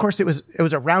 definitely. Of course, it was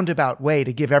a roundabout way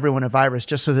to give everyone a virus,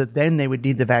 just so that then they would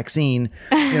need the vaccine.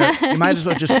 You might as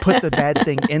well just put the bad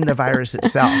thing in the virus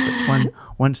itself. It's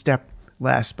one step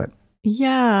less, but.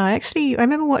 Yeah, actually, I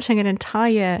remember watching an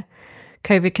entire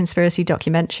COVID conspiracy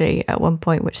documentary at one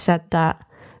point, which said that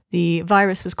the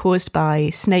virus was caused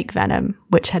by snake venom,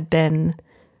 which had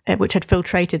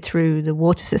filtrated through the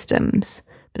water systems.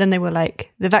 But then they were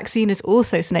like, the vaccine is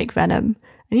also snake venom,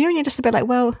 and you're just a bit like,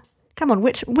 well, come on,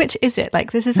 which is it?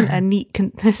 Like, this isn't a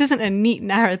neat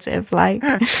narrative. Like,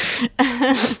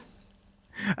 that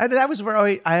was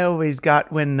where I always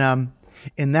got when.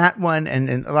 In that one,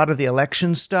 and a lot of the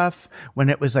election stuff, when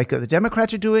it was like the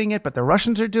Democrats are doing it, but the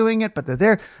Russians are doing it, but they're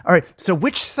there. All right, so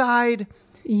which side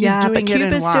is doing it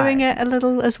and why? Cuba's doing it a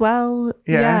little as well.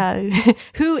 Yeah.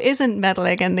 Who isn't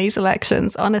meddling in these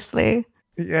elections, honestly?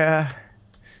 Yeah.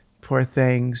 Poor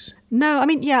things. No, I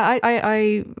mean, yeah,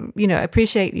 I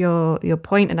appreciate your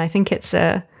point, and I think it's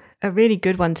a really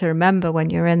good one to remember when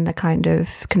you're in the kind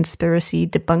of conspiracy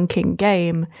debunking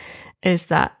game, is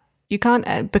that you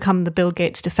can't become the Bill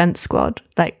Gates defense squad.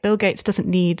 Like, Bill Gates doesn't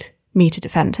need me to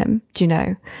defend him, do you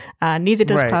know? Neither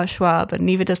does Klaus Schwab, and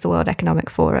neither does the World Economic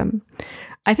Forum.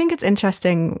 I think it's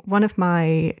interesting. One of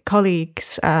my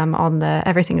colleagues on the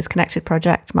Everything is Connected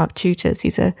project, Mark Tutors,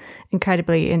 he's an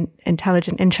incredibly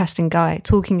intelligent, interesting guy,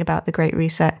 talking about the Great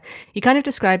Reset. He kind of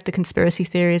described the conspiracy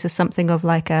theories as something of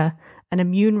like an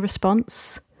immune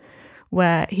response,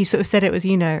 where he sort of said it was,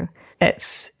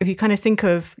 it's, if you kind of think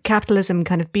of capitalism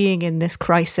kind of being in this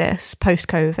crisis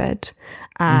post-COVID,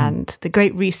 and the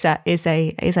Great Reset is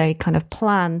a kind of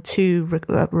plan to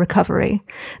recovery,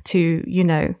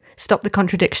 to, stop the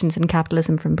contradictions in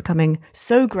capitalism from becoming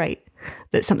so great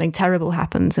that something terrible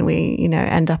happens and we,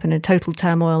 end up in a total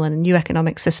turmoil and a new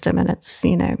economic system, and it's,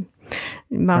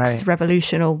 Marxist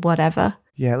revolution or whatever.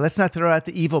 Yeah, let's not throw out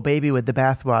the evil baby with the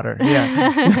bathwater.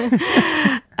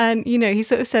 Yeah. And, he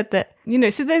sort of said that,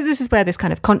 so this is where this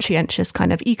kind of conscientious,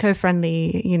 kind of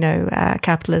eco-friendly,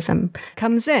 capitalism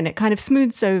comes in. It kind of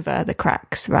smooths over the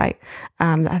cracks, right,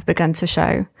 that have begun to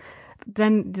show.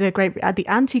 Then the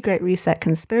anti-Great Reset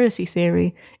conspiracy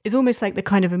theory is almost like the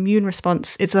kind of immune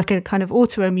response. It's like a kind of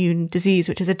autoimmune disease,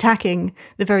 which is attacking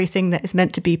the very thing that is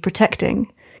meant to be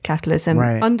protecting capitalism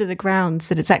under the grounds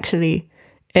that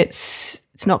it's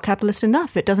not capitalist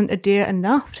enough. It doesn't adhere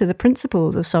enough to the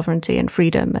principles of sovereignty and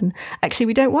freedom. And actually,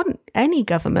 we don't want any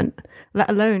government, let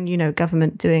alone,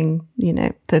 government doing,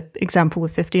 the example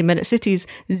with 15-minute cities,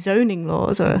 zoning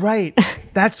laws. Right.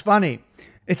 That's funny.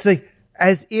 It's like,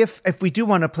 as if we do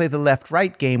want to play the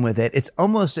left-right game with it, it's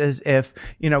almost as if,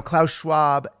 Klaus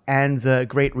Schwab and the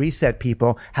Great Reset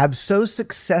people have so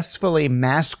successfully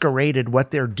masqueraded what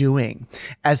they're doing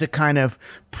as a kind of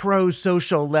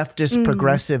pro-social leftist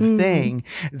progressive thing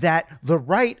that the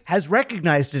right has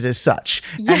recognized it as such.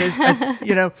 Yeah. And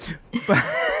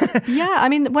Yeah, I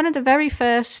mean, one of the very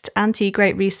first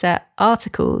anti-Great Reset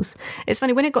articles, it's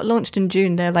funny, when it got launched in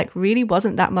June, there really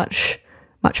wasn't that much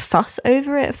fuss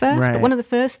over it at first. Right. But one of the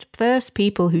first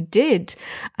people who did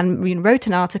and wrote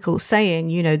an article saying,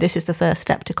 this is the first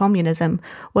step to communism,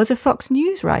 was a Fox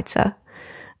News writer.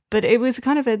 But it was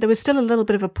there was still a little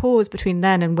bit of a pause between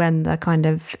then and when the kind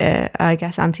of,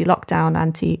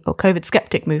 anti-lockdown, or COVID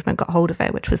skeptic movement got hold of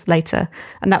it, which was later.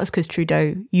 And that was because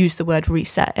Trudeau used the word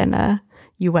reset in a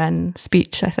UN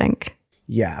speech, I think.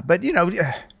 Yeah, but,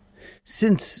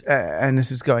 since, and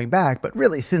this is going back, but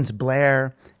really since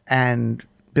Blair and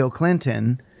Bill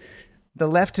Clinton, the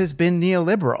left has been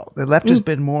neoliberal. The left has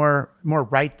been more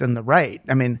right than the right.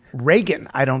 I mean, Reagan,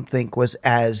 I don't think, was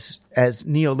as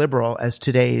neoliberal as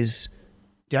today's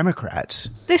Democrats.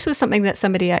 This was something that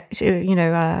somebody,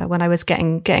 when I was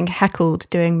getting heckled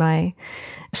doing my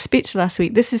speech last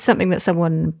week, this is something that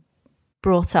someone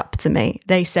brought up to me.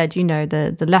 They said,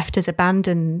 the left has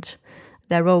abandoned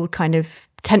their old kind of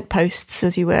tent posts,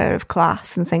 as you were, of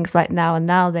class and things like now, and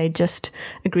now they just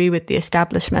agree with the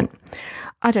establishment.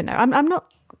 I don't know. I'm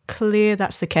not clear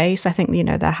that's the case. I think,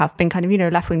 there have been kind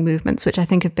of, left-wing movements, which I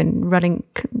think have been running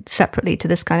separately to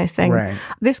this kind of thing. Right.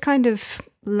 This kind of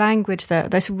language,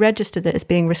 this register that is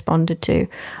being responded to,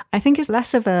 I think is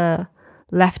less of a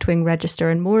left-wing register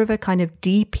and more of a kind of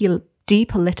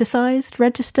depoliticized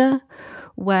register,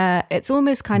 where it's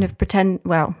almost kind of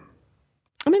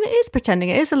it is pretending.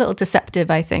 It is a little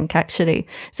deceptive, I think, actually.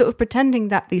 Sort of pretending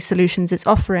that these solutions it's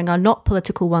offering are not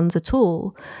political ones at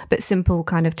all, but simple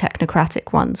kind of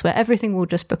technocratic ones where everything will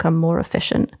just become more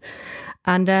efficient.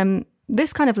 And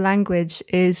this kind of language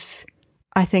is,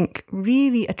 I think,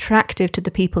 really attractive to the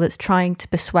people it's trying to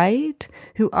persuade,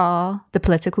 who are the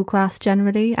political class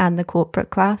generally and the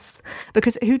corporate class.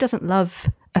 Because who doesn't love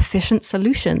efficient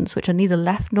solutions, which are neither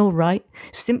left nor right,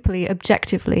 simply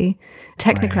objectively,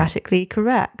 technocratically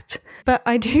correct? But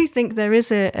I do think there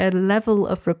is a level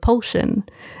of repulsion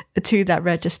to that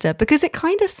register, because it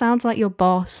kind of sounds like your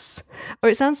boss, or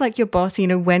it sounds like your boss,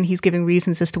 when he's giving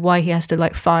reasons as to why he has to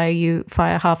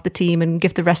fire half the team and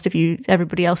give the rest of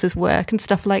everybody else's work and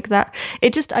stuff like that.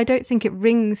 I don't think it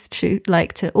rings to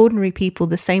ordinary people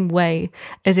the same way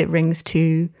as it rings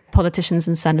to politicians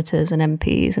and senators and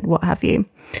MPs and what have you.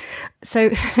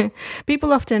 So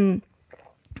people often,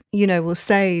 will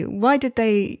say, why did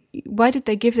they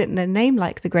give it a name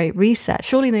like the Great Reset?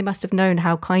 Surely they must have known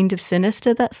how kind of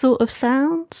sinister that sort of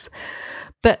sounds.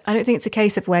 But I don't think it's a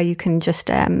case of where you can just,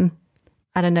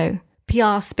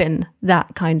 PR spin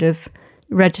that kind of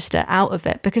register out of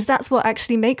it, because that's what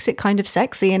actually makes it kind of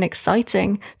sexy and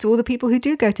exciting to all the people who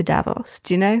do go to Davos,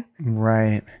 do you know?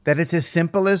 Right. That it's as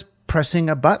simple as pressing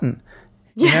a button.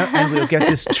 And we'll get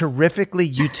this terrifically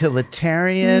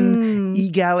utilitarian,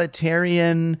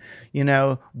 egalitarian,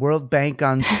 World Bank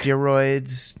on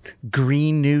steroids,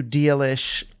 Green New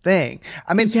Deal-ish thing.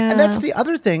 I mean, and that's the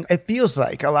other thing. It feels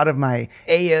like a lot of my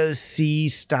AOC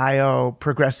style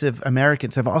progressive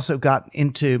Americans have also gotten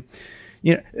into,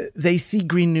 they see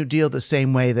Green New Deal the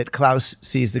same way that Klaus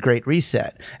sees the Great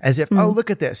Reset, as if, oh,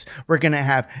 look at this. We're going to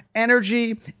have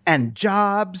energy and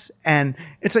jobs. And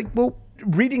it's like, well,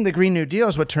 reading the Green New Deal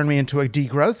is what turned me into a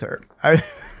degrowther.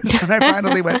 And I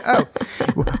finally went, oh,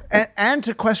 and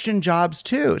to question jobs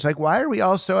too. It's like, why are we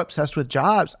all so obsessed with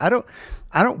jobs? I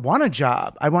don't want a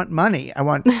job. I want money. I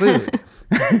want food.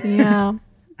 Yeah.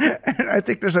 And I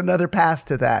think there's another path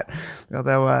to that,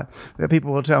 although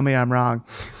people will tell me I'm wrong.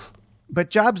 But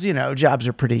jobs are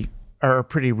a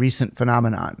pretty recent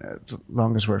phenomenon, as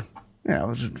long as we're,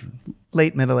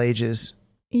 late Middle Ages.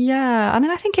 Yeah, I mean,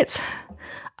 I think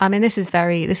this is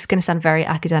going to sound very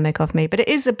academic of me, but it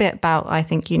is a bit about, I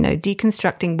think,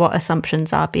 deconstructing what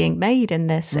assumptions are being made in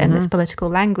this political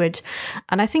language.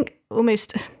 And I think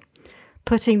almost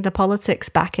putting the politics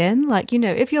back in, like,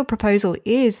 if your proposal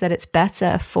is that it's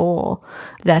better for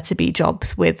there to be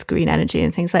jobs with green energy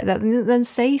and things like that, then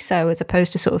say so, as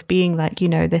opposed to sort of being like,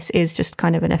 this is just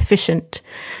kind of an efficient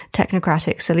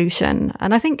technocratic solution.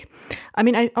 And I think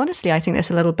this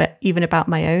a little bit even about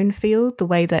my own field, the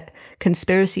way that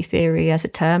conspiracy theory as a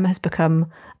term has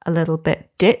become a little bit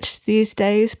ditched these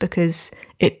days because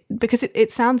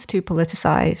it sounds too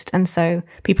politicized, and so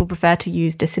people prefer to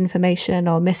use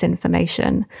disinformation or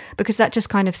misinformation because that just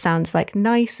kind of sounds like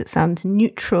nice. It sounds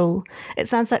neutral. It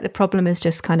sounds like the problem is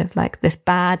just kind of like this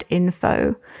bad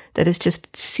info that is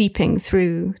just seeping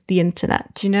through the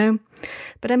internet,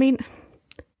 But I mean,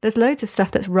 there's loads of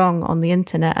stuff that's wrong on the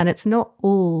internet, and it's not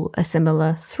all a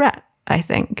similar threat, I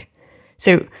think.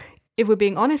 So if we're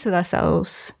being honest with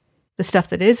ourselves, the stuff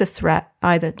that is a threat,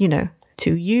 either,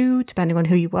 to you, depending on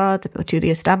who you are, to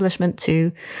the establishment,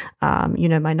 to,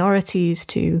 minorities,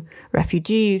 to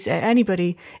refugees,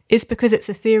 anybody, is because it's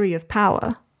a theory of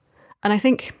power. And I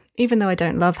think, even though I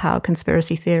don't love how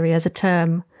conspiracy theory as a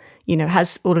term,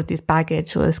 has all of this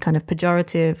baggage or this kind of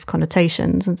pejorative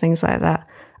connotations and things like that,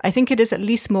 I think it is at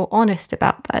least more honest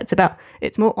about that.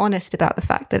 It's more honest about the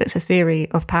fact that it's a theory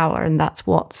of power, and that's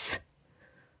what's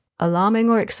alarming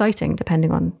or exciting,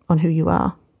 depending on who you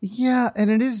are. Yeah,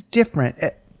 and it is different.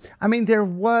 There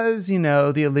was, the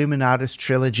Illuminatus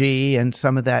trilogy and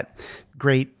some of that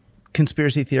great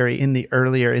conspiracy theory in the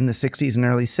 60s and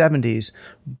early 70s.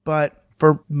 But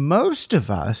for most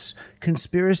of us,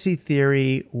 conspiracy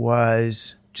theory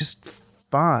was just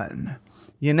fun.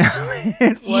 It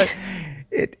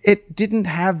didn't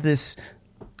have this,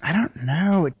 I don't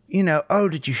know,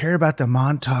 did you hear about the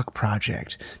Montauk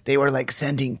Project? They were like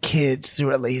sending kids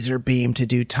through a laser beam to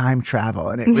do time travel.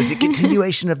 And it was a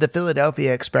continuation of the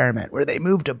Philadelphia experiment where they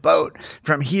moved a boat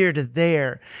from here to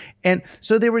there. And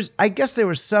so there was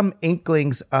some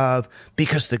inklings of,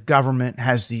 because the government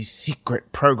has these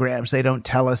secret programs they don't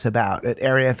tell us about at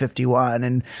Area 51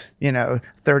 and,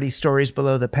 30 stories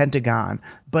below the Pentagon.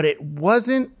 But it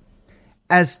wasn't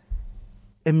as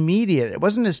immediate. It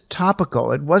wasn't as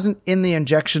topical. It wasn't in the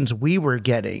injections we were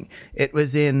getting. It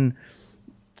was in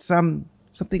something.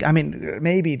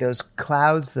 Maybe those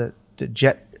clouds, the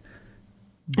jet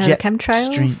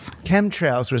chemtrails. Stream.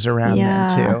 Chemtrails was around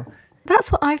then too.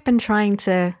 That's what I've been trying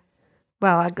to.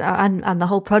 And the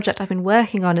whole project I've been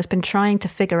working on has been trying to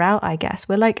figure out. I guess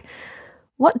we're like,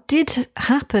 what did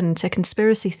happen to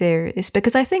conspiracy theories?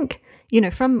 Because I think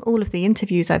from all of the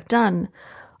interviews I've done,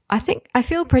 I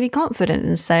feel pretty confident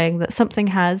in saying that something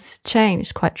has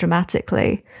changed quite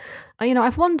dramatically.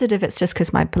 I've wondered if it's just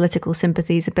because my political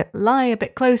sympathies lie a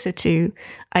bit closer to,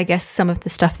 I guess, some of the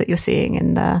stuff that you're seeing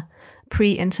in the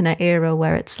pre-internet era,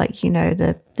 where it's like,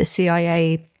 the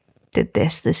CIA did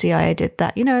this, the CIA did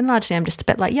that, and largely I'm just a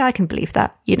bit like, yeah, I can believe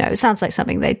that. It sounds like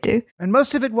something they'd do. And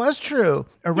most of it was true.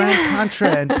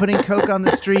 Iran-Contra and putting coke on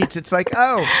the streets. It's like,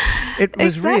 oh, it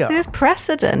was real. There's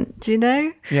precedent,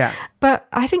 Yeah. But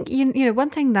I think, one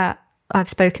thing that I've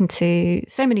spoken to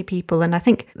so many people, and I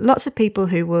think lots of people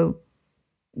who were,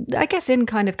 I guess, in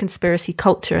kind of conspiracy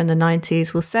culture in the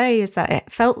 90s will say, is that it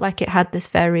felt like it had this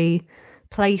very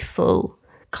playful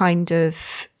kind of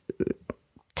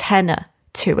tenor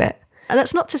to it. And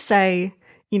that's not to say,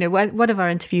 one of our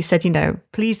interviews said,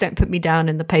 please don't put me down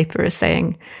in the paper as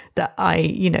saying that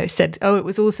I, said, oh, it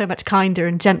was all so much kinder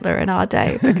and gentler in our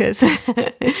day, because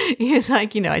he was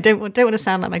like, I don't want to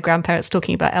sound like my grandparents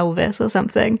talking about Elvis or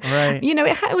something. Right.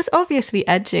 It was obviously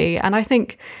edgy. And I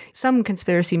think some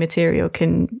conspiracy material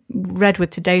read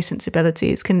with today's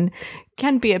sensibilities, can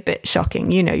be a bit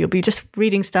shocking. You'll be just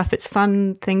reading stuff. It's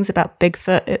fun things about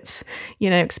Bigfoot. It's,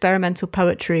 experimental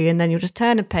poetry. And then you'll just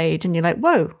turn a page and you're like,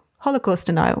 whoa, Holocaust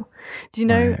denial. Do you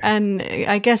know? Right. And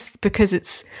I guess because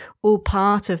it's all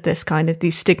part of this kind of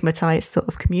these stigmatized sort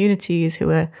of communities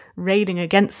who are railing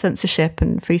against censorship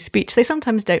and free speech, they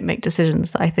sometimes don't make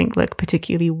decisions that I think look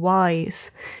particularly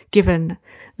wise, given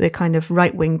the kind of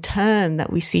right-wing turn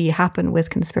that we see happen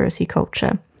with conspiracy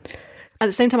culture. At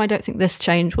the same time, I don't think this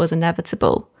change was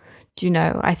inevitable. Do you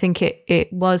know? I think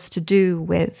it was to do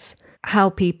with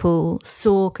how people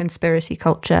saw conspiracy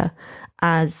culture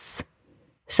as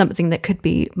something that could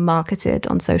be marketed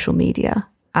on social media.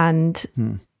 And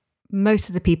most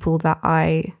of the people that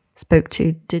I spoke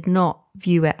to did not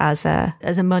view it as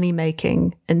a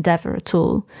money-making endeavor at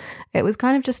all. It was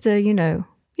kind of just a,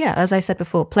 as I said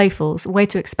before, playful, a way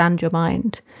to expand your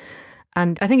mind.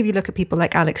 And I think if you look at people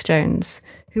like Alex Jones,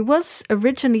 who was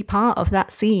originally part of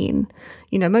that scene,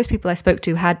 most people I spoke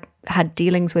to had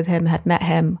dealings with him, had met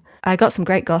him. I got some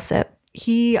great gossip.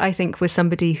 He, I think, was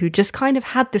somebody who just kind of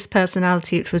had this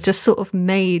personality which was just sort of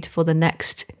made for the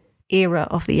next era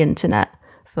of the internet,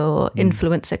 for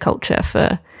influencer culture,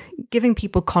 for giving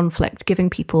people conflict, giving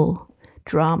people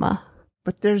drama.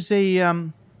 But there's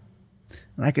and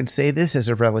I can say this as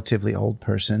a relatively old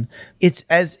person, it's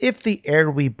as if the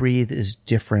air we breathe is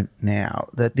different now,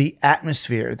 that the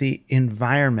atmosphere, the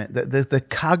environment, the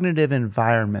cognitive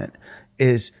environment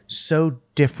is so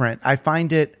different. I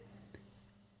find it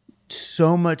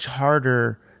so much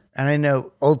harder, and I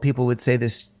know old people would say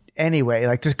this anyway,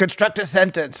 like to construct a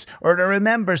sentence or to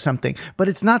remember something, but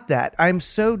it's not that. I'm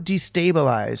so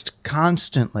destabilized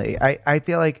constantly. I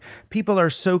feel like people are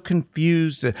so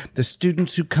confused. The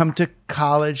students who come to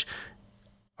college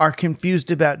are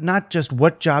confused about not just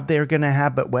what job they're going to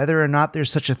have, but whether or not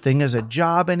there's such a thing as a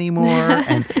job anymore.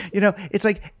 And, it's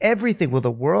like everything. Will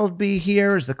the world be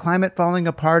here? Is the climate falling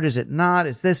apart? Is it not?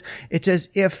 Is this? It's as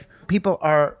if people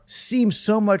seem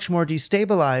so much more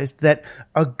destabilized that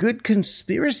a good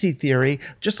conspiracy theory,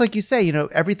 just like you say,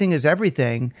 everything is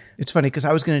everything. It's funny because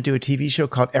I was going to do a TV show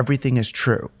called Everything is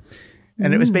True.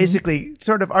 And it was basically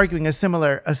sort of arguing a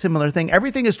similar thing.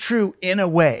 Everything is true in a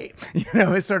way,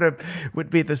 it sort of would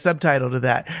be the subtitle to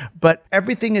that. But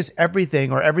everything is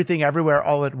everything, or everything everywhere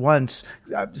all at once,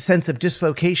 a sense of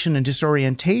dislocation and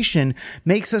disorientation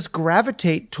makes us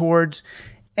gravitate towards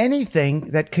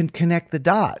anything that can connect the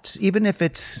dots, even if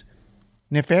it's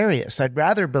nefarious. I'd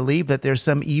rather believe that there's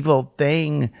some evil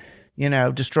thing,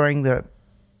 destroying the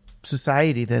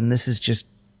society than this is just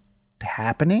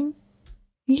happening.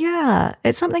 Yeah,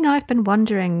 it's something I've been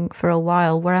wondering for a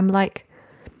while, where I'm like,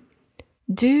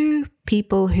 do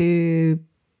people who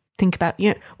think about,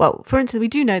 for instance, we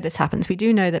do know this happens. We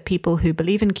do know that people who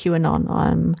believe in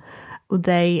QAnon,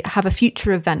 they have a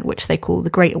future event which they call the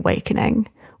Great Awakening,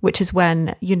 which is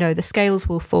when, the scales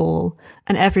will fall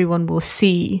and everyone will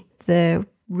see the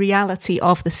reality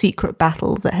of the secret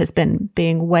battle that has been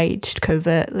being waged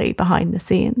covertly behind the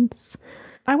scenes.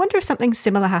 I wonder if something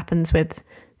similar happens with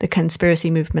the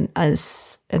conspiracy movement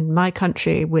as in my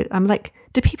country. I'm like,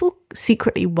 do people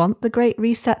secretly want the Great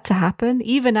Reset to happen,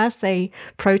 even as they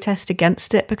protest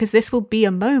against it? Because this will be a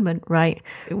moment, right,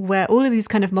 where all of these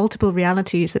kind of multiple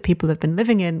realities that people have been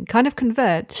living in kind of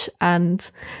converge, and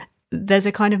there's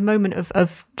a kind of moment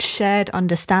of shared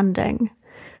understanding.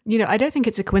 I don't think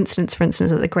it's a coincidence, for instance,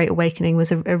 that the Great Awakening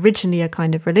was originally a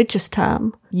kind of religious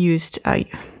term used.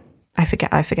 I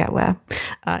forget where.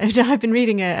 I've been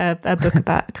reading a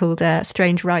book called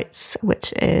Strange Rites,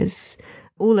 which is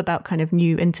all about kind of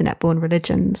new internet-born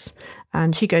religions.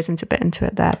 And she goes into a bit into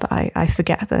it there, but I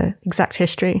forget the exact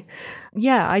history.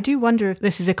 Yeah, I do wonder if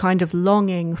this is a kind of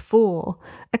longing for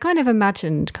a kind of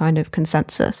imagined kind of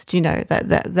consensus,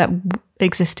 that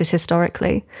existed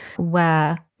historically,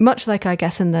 where much like, I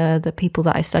guess, in the people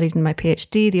that I studied in my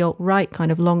PhD, the alt-right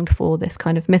kind of longed for this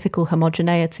kind of mythical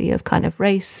homogeneity of kind of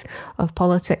race, of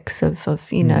politics, of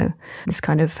this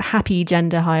kind of happy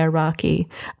gender hierarchy.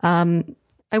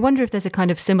 I wonder if there's a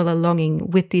kind of similar longing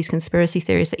with these conspiracy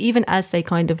theories, that even as they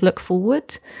kind of look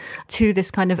forward to this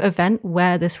kind of event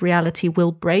where this reality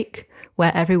will break,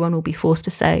 where everyone will be forced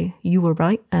to say, you were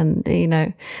right. And,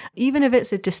 even if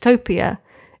it's a dystopia,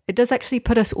 it does actually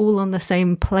put us all on the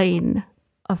same plane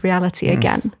of reality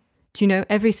again.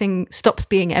 Everything stops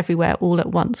being everywhere all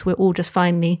at once. We're all just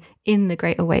finally in the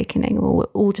Great Awakening, or we're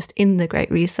all just in the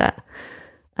Great Reset.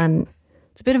 And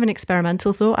it's a bit of an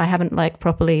experimental thought. I haven't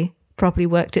properly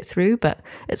worked it through, but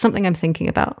it's something I'm thinking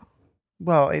about.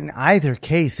 Well, in either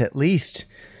case, at least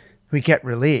we get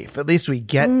relief. At least we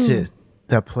get to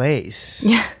the place.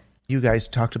 Yeah. You guys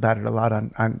talked about it a lot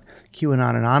on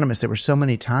QAnon Anonymous. There were so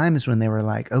many times when they were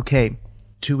like, okay,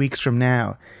 2 weeks from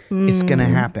now, it's going to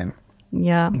happen.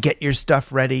 Yeah. Get your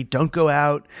stuff ready. Don't go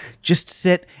out. Just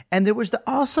sit. And there was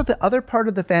also the other part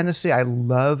of the fantasy I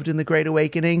loved in The Great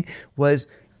Awakening was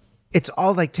it's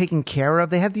all like taken care of.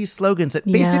 They had these slogans that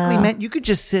basically meant you could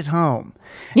just sit home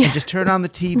and just turn on the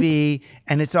TV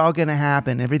and it's all going to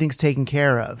happen. Everything's taken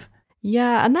care of.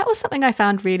 Yeah, and that was something I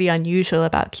found really unusual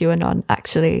about QAnon,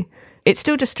 actually. It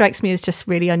still just strikes me as just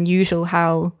really unusual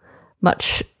how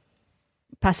much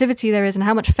passivity there is and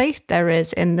how much faith there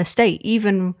is in the state,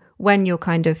 even when your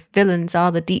kind of villains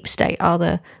are the deep state, are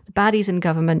the baddies in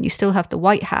government. You still have the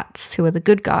white hats who are the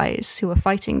good guys who are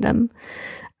fighting them.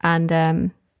 And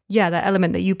that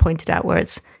element that you pointed out where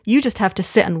it's you just have to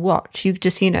sit and watch. You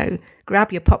just,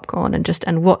 grab your popcorn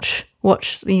and watch,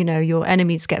 your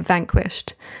enemies get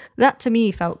vanquished. That to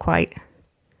me felt quite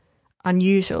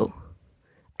unusual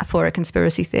for a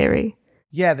conspiracy theory.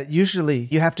 Yeah, that usually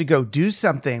you have to go do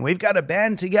something. We've got to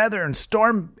band together and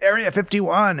storm Area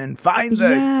 51 and find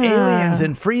the aliens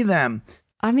and free them.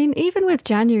 I mean, even with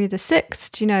January the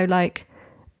 6th,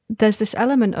 there's this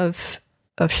element of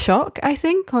shock, I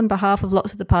think, on behalf of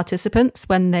lots of the participants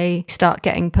when they start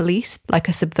getting policed like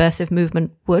a subversive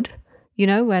movement would,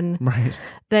 when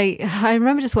I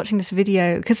remember just watching this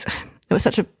video because it was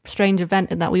such a strange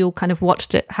event in that we all kind of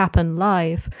watched it happen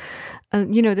live.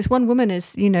 And, this one woman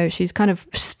is, she's kind of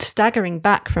staggering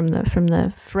back from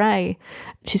the fray.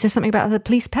 She says something about the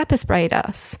police pepper sprayed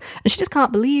us. And she just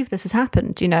can't believe this has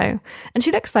happened, And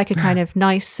she looks like a kind of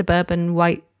nice suburban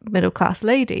white middle-class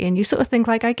lady. And you sort of think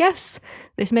I guess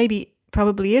this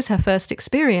probably is her first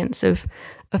experience of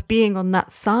being on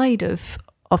that side of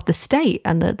the state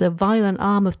and the violent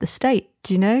arm of the state,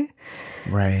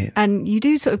 Right. And you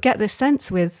do sort of get this sense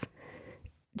with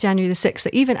January the 6th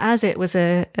that even as it was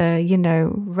a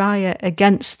riot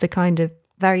against the kind of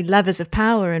very levers of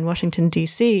power in Washington,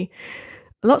 D.C.,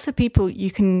 lots of people,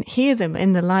 you can hear them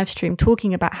in the live stream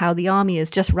talking about how the army is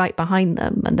just right behind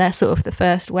them and they're sort of the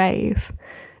first wave.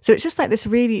 So it's just like this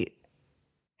really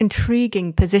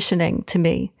intriguing positioning to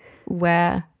me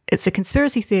where it's a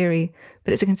conspiracy theory,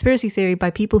 but it's a conspiracy theory by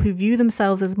people who view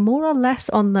themselves as more or less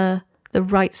on the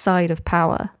right side of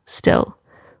power still,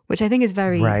 which I think is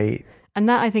very... Right. And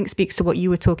that, I think, speaks to what you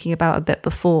were talking about a bit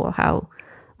before, how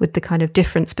with the kind of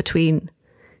difference between,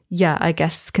 I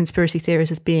guess, conspiracy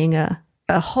theories as being a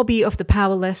hobby of the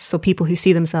powerless or people who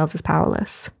see themselves as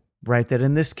powerless. Right, that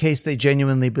in this case, they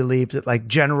genuinely believed that like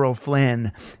General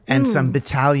Flynn and some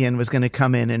battalion was going to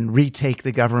come in and retake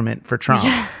the government for Trump.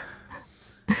 Yeah.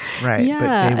 Right,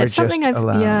 but they were just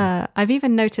alone. Yeah, I've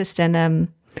even noticed in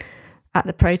at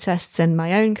the protests in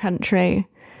my own country,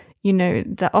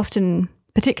 that often...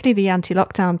 particularly the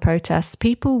anti-lockdown protests,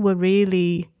 people were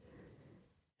really,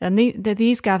 and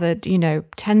these gathered,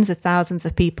 tens of thousands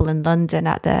of people in London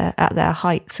at their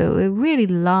height. So they were really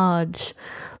large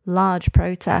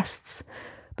protests.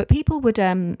 But people would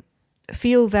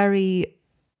feel very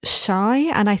shy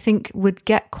and I think would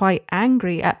get quite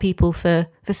angry at people for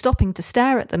stopping to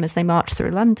stare at them as they marched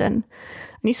through London.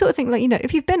 And you sort of think,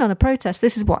 if you've been on a protest,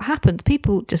 this is what happens.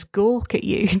 People just gawk at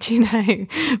you,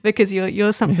 because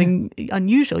you're something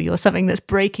unusual. You're something that's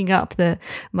breaking up the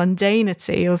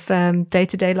mundanity of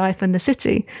day-to-day life in the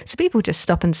city. So people just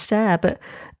stop and stare. But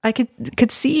I could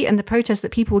see in the protest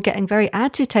that people were getting very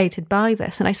agitated by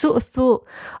this. And I sort of thought,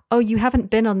 oh, you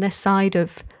haven't been on this side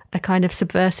of a kind of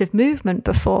subversive movement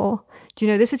before.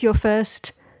 This is your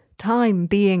first time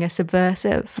being a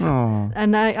subversive. Oh.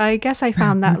 And I guess I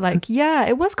found that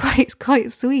it was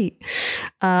quite sweet.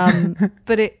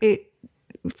 But it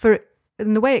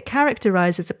in the way it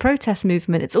characterizes a protest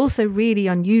movement, it's also really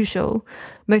unusual.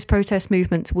 Most protest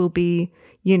movements will be,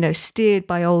 steered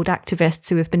by old activists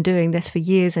who have been doing this for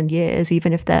years and years,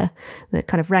 even if they're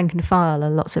kind of rank and file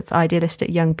and lots of idealistic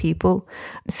young people.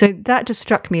 So that just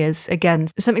struck me as, again,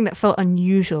 something that felt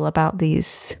unusual about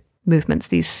these movements,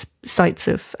 these sites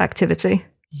of activity.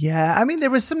 Yeah, I mean,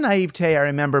 there was some naivete, I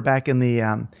remember, back in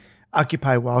the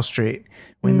Occupy Wall Street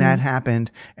when that happened.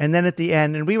 And then at the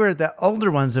end, and we were, the older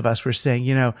ones of us were saying,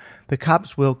 the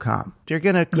cops will come. They're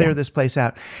going to clear this place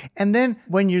out. And then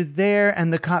when you're there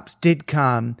and the cops did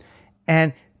come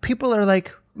and people are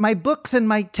like, my books and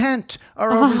my tent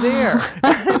are over there.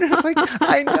 And it's like,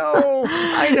 I know,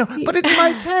 but it's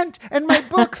my tent and my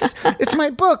books. It's my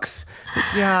books. It's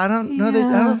like, I don't know. I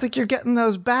don't think you're getting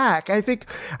those back. I think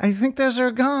those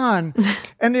are gone.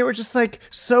 And they were just like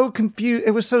so confused.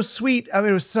 It was so sweet. I mean,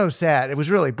 it was so sad. It was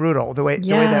really brutal the way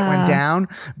that went down.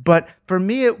 But for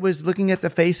me, it was looking at the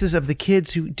faces of the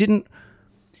kids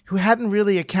who who hadn't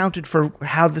really accounted for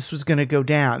how this was going to go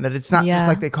down, that it's not just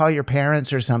like they call your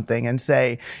parents or something and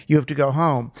say, you have to go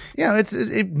home. It's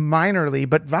minorly,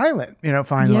 but violent,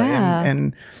 finally. Yeah.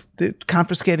 And the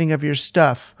confiscating of your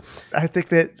stuff. I think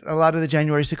that a lot of the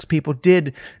January 6 people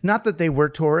did, not that they were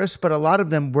tourists, but a lot of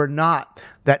them were not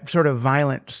that sort of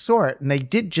violent sort. And they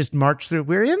did just march through.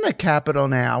 We're in the Capitol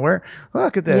now.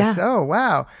 Look at this. Yeah. Oh,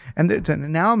 wow. And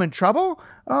now I'm in trouble?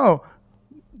 Oh,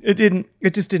 it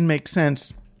just didn't make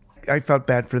sense. I felt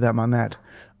bad for them on that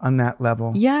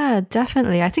level. Yeah,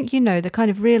 definitely. I think, the kind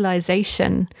of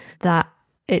realization that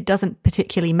it doesn't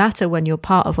particularly matter when you're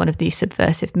part of one of these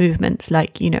subversive movements,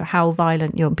 like, how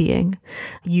violent you're being,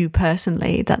 you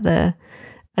personally, that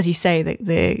as you say,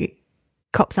 the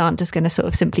cops aren't just going to sort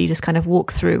of simply just kind of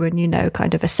walk through and,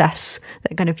 kind of assess,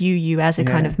 that kind of view you as a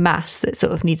kind of mass that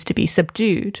sort of needs to be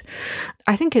subdued.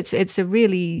 I think it's a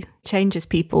really changes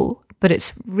people, but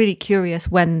it's really curious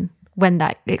when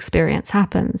that experience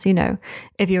happens.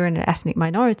 If you're in an ethnic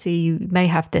minority, you may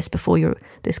have this before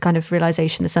this kind of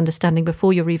realization, this understanding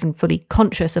before you're even fully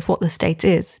conscious of what the state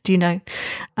is, do you know?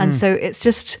 And so it's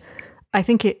just, I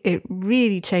think it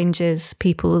really changes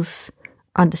people's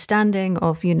understanding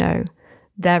of,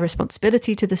 their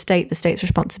responsibility to the state's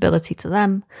responsibility to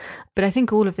them. But I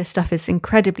think all of this stuff is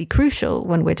incredibly crucial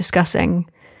when we're discussing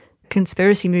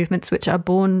conspiracy movements, which are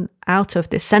born out of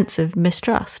this sense of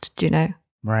mistrust, do you know?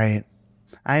 Right.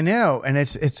 I know. And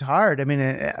it's hard. I mean,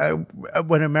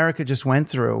 when America just went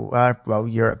through,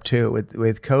 Europe too,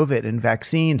 with COVID and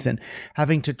vaccines and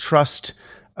having to trust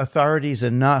authorities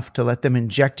enough to let them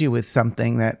inject you with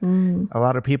something that a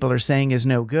lot of people are saying is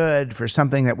no good, for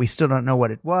something that we still don't know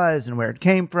what it was and where it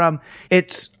came from.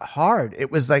 It's hard. It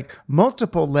was like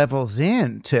multiple levels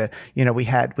in to, we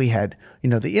had,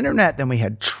 the internet, then we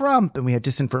had Trump, and we had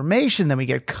disinformation, then we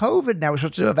get COVID, now we're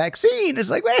supposed to do a vaccine.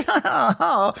 It's like, wait,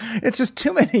 it's just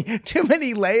too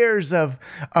many layers of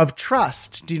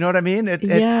trust. Do you know what I mean? It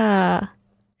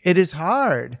is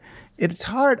hard. It's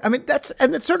hard. I mean, that's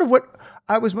sort of what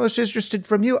I was most interested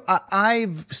from you. I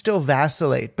still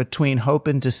vacillate between hope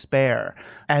and despair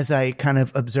as I kind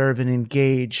of observe and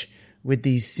engage with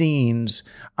these scenes.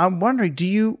 I'm wondering,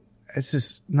 this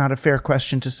is not a fair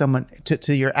question to someone,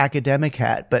 to your academic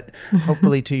hat, but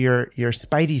hopefully to your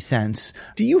spidey sense.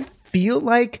 Do you feel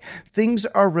like things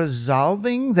are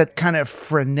resolving, that kind of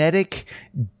frenetic,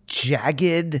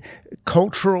 jagged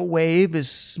cultural wave is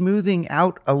smoothing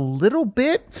out a little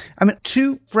bit? I mean,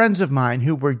 two friends of mine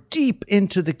who were deep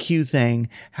into the Q thing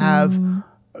have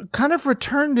kind of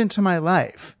returned into my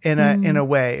life in a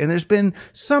way. And there's been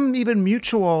some even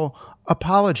mutual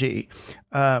apology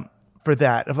for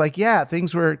that, of like,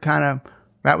 things were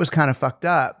that was kind of fucked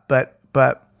up, but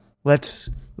let's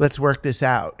work this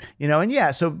out,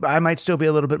 and so I might still be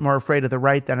a little bit more afraid of the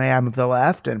right than I am of the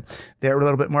left, and they're a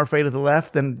little bit more afraid of the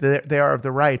left than they are of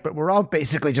the right, but we're all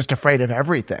basically just afraid of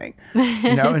everything,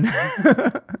 and,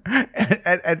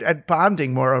 and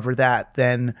bonding more over that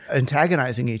than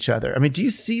antagonizing each other. I mean, do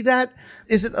you see that?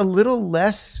 Is it a little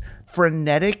less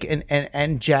frenetic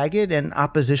and jagged and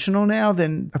oppositional now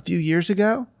than a few years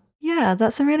ago? Yeah,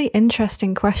 that's a really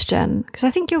interesting question, because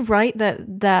I think you're right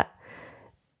that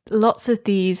lots of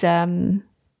these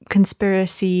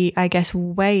conspiracy, I guess,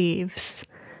 waves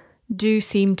do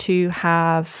seem to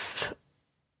have,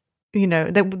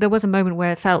 there was a moment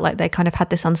where it felt like they kind of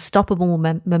had this unstoppable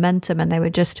momentum, and they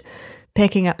were just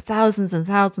picking up thousands and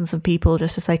thousands of people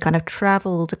just as they kind of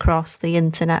traveled across the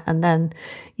internet, and then,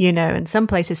 in some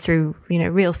places through,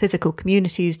 real physical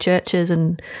communities, churches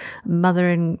and mother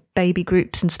and baby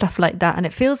groups and stuff like that. And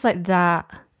it feels like that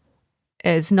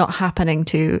is not happening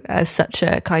to such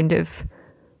a kind of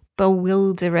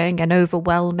bewildering and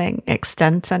overwhelming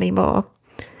extent anymore.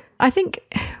 I think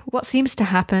what seems to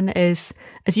happen is,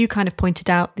 as you kind of pointed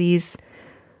out,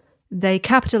 they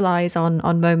capitalize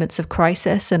on moments of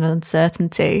crisis and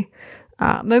uncertainty,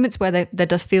 moments where there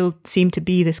does seem to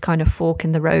be this kind of fork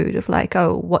in the road of like,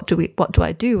 oh, what do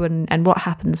I do and what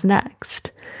happens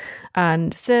next?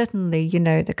 And certainly,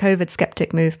 the COVID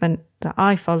skeptic movement that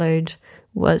I followed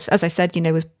was, as I said,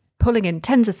 was pulling in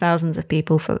tens of thousands of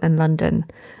people in London,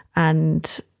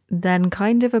 and then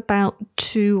kind of about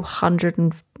 200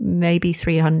 and maybe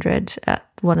 300 at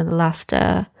one of the last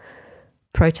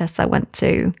protests I went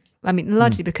to. I mean,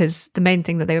 largely because the main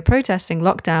thing that they were protesting,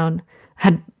 lockdown,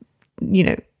 had,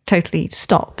 totally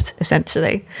stopped,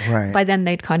 essentially. Right. By then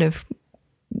they'd kind of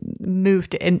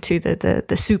moved into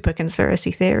the super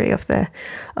conspiracy theory of the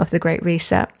Great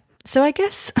Reset. So I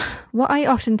guess what I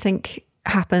often think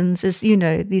happens is,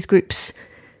 these groups,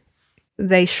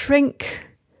 they shrink,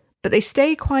 but they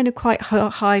stay quite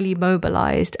highly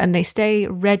mobilized, and they stay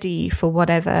ready for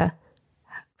whatever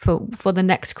for the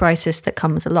next crisis that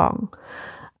comes along.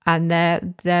 And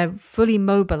they're fully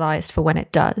mobilized for when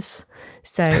it does.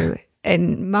 So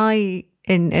in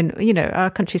our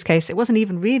country's case, it wasn't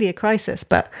even really a crisis,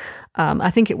 but I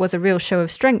think it was a real show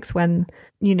of strength when,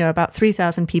 about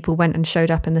 3,000 people went and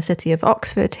showed up in the city of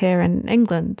Oxford here in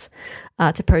England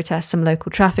to protest some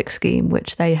local traffic scheme,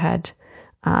 which they had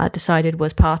decided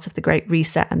was part of the Great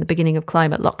Reset and the beginning of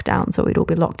climate lockdown, so we'd all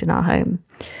be locked in our home.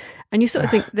 And you sort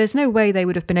of think there's no way they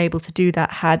would have been able to do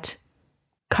that had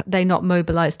they not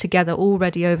mobilized together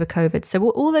already over COVID. So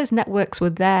all those networks were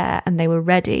there and they were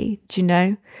ready, do you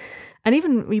know? And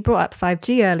even we brought up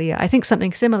 5G earlier. I think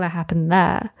something similar happened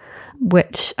there,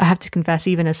 which I have to confess,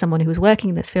 even as someone who was working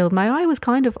in this field, my eye was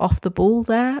kind of off the ball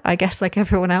there. I guess like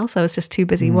everyone else, I was just too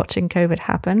busy watching COVID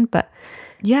happen. But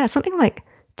yeah, something like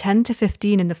 10 to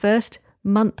 15 in the first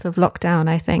month of lockdown,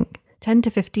 I think, 10 to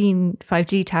 15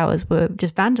 5G towers were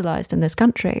just vandalized in this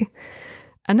country.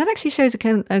 And that actually shows,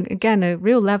 again, a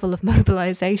real level of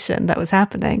mobilization that was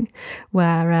happening,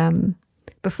 where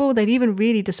before they'd even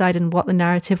really decided what the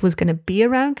narrative was going to be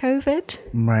around COVID.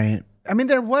 Right. I mean,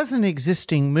 there was an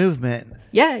existing movement.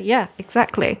 Yeah,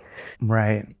 exactly.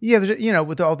 Right. Yeah,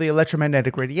 with all the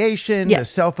electromagnetic radiation, the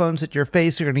cell phones at your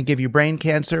face are going to give you brain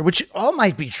cancer, which all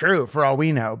might be true for all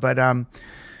we know. But, I'm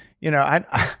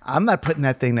not putting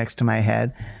that thing next to my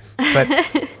head.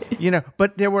 But...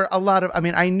 but there were a lot of,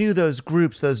 I knew those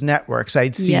groups, those networks.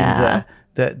 I'd seen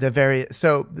the various,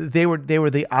 so they were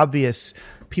the obvious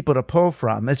people to pull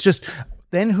from. It's just,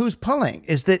 then who's pulling?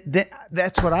 Is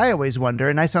that's what I always wonder.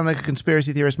 And I sound like a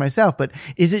conspiracy theorist myself, but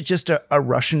is it just a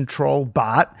Russian troll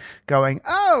bot going,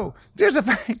 oh,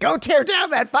 go tear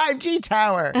down that 5G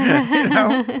tower?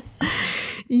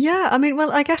 Yeah,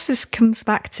 I guess this comes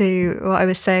back to what I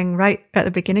was saying right at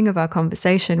the beginning of our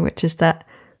conversation, which is that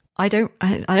I don't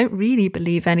really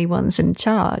believe anyone's in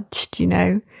charge, do you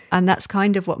know? And that's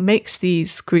kind of what makes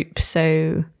these groups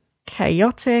so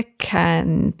chaotic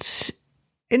and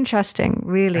interesting,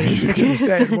 really. You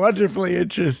said wonderfully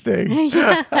interesting.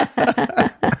 Yeah,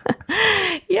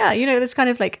 it's kind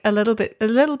of like a little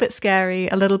bit scary,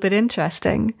 a little bit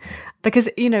interesting. Because,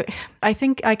 I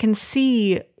think I can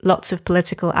see lots of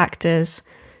political actors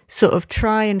sort of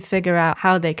try and figure out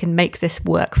how they can make this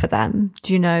work for them.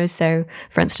 Do you know? So,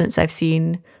 for instance, I've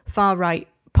seen far-right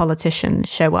politicians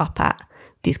show up at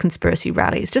these conspiracy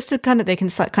rallies just to they can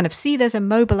kind of see there's a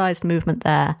mobilized movement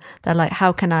there. They're like,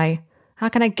 how can I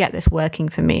get this working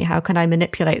for me? How can I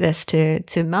manipulate this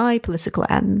to my political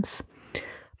ends?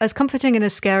 As comforting and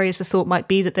as scary as the thought might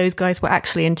be that those guys were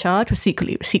actually in charge, were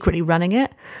secretly running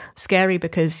it, scary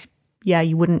because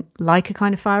you wouldn't like a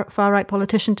kind of far-right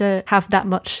politician to have that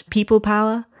much people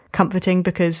power. Comforting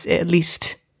because at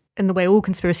least in the way all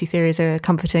conspiracy theories are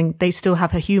comforting, they still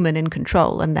have a human in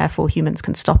control and therefore humans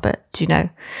can stop it, do you know?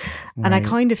 Right. And I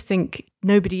kind of think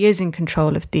nobody is in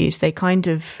control of these. They kind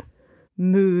of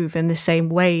move in the same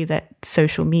way that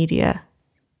social media,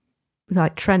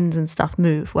 like trends and stuff,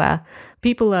 move, where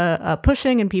people are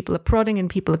pushing and people are prodding and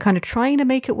people are kind of trying to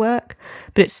make it work,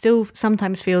 but it still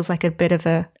sometimes feels like a bit of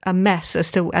a mess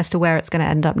as to where it's going to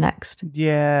end up next.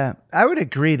 Yeah, I would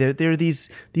agree. There are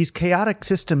these chaotic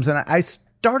systems, and I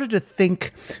started to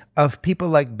think of people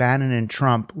like Bannon and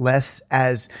Trump less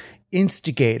as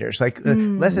instigators,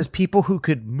 less as people who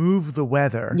could move the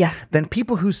weather than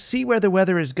people who see where the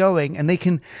weather is going, and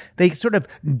they sort of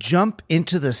jump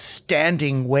into the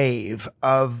standing wave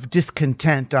of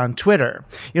discontent on Twitter.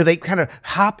 They kind of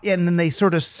hop in and they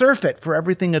sort of surf it for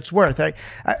everything it's worth. I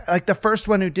like the first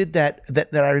one who did that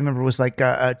I remember was like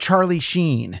Charlie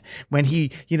Sheen, when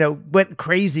he went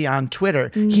crazy on Twitter.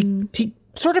 He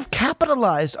sort of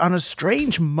capitalized on a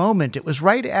strange moment. It was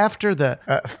right after the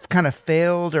kind of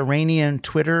failed Iranian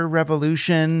Twitter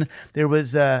revolution. There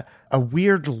was a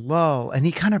weird lull, and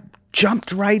he kind of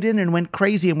jumped right in and went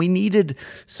crazy, and we needed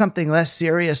something less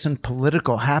serious and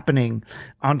political happening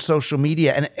on social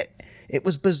media. And it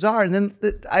was bizarre. And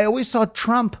then I always saw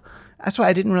Trump. That's why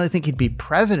I didn't really think he'd be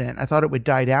president. I thought it would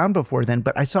die down before then,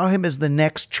 but I saw him as the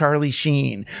next Charlie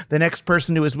Sheen, the next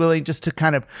person who was willing just to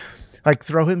kind of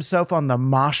throw himself on the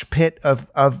mosh pit of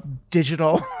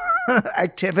digital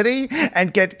activity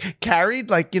and get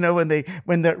carried, when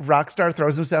the rock star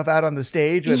throws himself out on the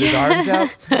stage with his arms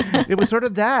out. It was sort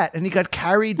of that, and he got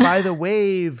carried by the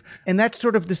wave. And that's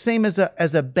sort of the same as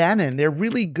a Bannon. They're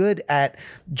really good at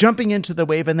jumping into the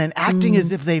wave and then acting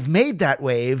as if they've made that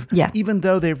wave, even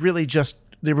though they're really just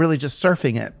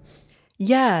surfing it.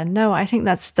 Yeah, no, I think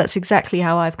that's exactly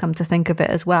how I've come to think of it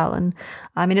as well. And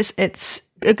I mean, it's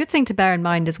a good thing to bear in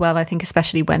mind as well, I think,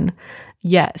 especially when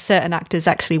yeah, certain actors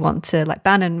actually want to, like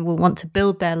Bannon will want to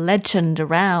build their legend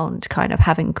around kind of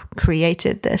having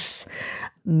created this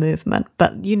movement.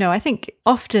 But, I think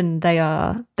often they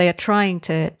are trying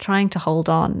to hold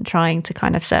on, trying to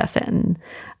kind of surf it. And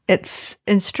it's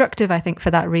instructive, I think, for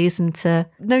that reason, to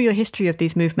know your history of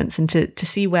these movements and to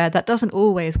see where that doesn't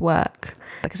always work.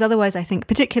 Because otherwise, I think,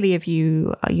 particularly if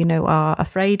you, are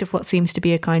afraid of what seems to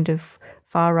be a kind of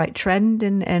far-right trend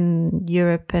in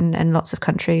Europe and lots of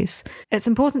countries, it's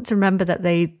important to remember that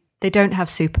they don't have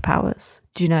superpowers.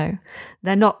 Do you know?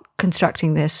 They're not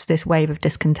constructing this wave of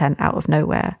discontent out of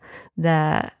nowhere.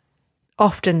 They're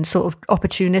often sort of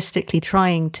opportunistically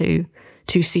trying to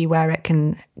see where it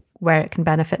can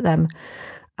benefit them,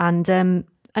 and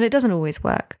it doesn't always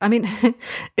work. I mean,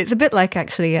 it's a bit like,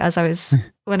 actually,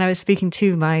 when I was speaking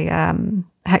to my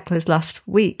hecklers last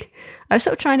week, I was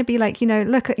sort of trying to be like,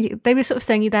 look, they were sort of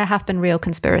saying there have been real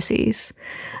conspiracies,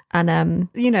 and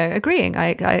agreeing.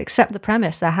 I accept the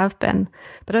premise, there have been,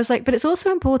 but I was like, but it's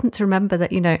also important to remember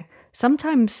that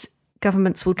sometimes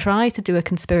governments will try to do a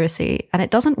conspiracy and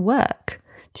it doesn't work.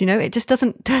 Do you know, it just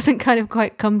doesn't kind of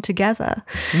quite come together.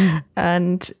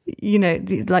 And,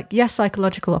 yes,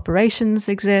 psychological operations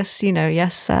exist,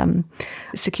 yes,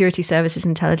 security services,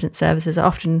 intelligence services are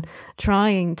often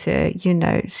trying to,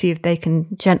 see if they can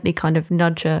gently kind of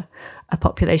nudge a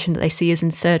population that they see as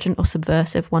insurgent or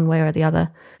subversive one way or the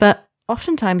other. But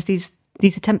oftentimes these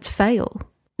attempts fail.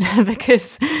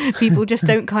 Because people just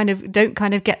don't kind of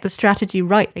get the strategy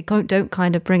right. They don't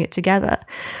kind of bring it together.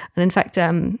 And in fact,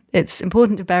 it's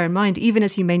important to bear in mind, even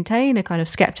as you maintain a kind of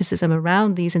skepticism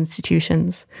around these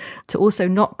institutions, to also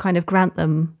not kind of grant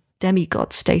them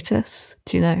demigod status.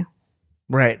 Do you know?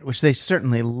 Right, which they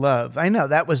certainly love. I know,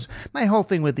 that was my whole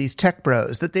thing with these tech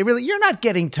bros, that you're not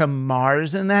getting to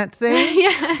Mars in that thing.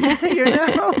 Yeah.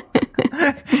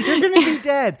 You're going to be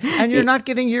dead, and you're not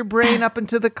getting your brain up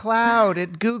into the cloud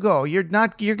at Google. You're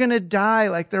going to die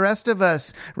like the rest of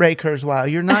us, Ray Kurzweil.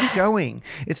 You're not going.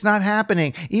 It's not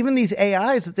happening. Even these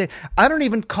AIs, I don't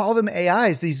even call them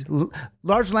AIs. These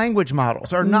large language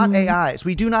models are not AIs.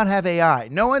 We do not have AI.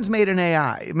 No one's made an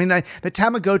AI. I mean, the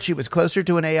Tamagotchi was closer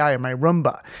to an AI, or my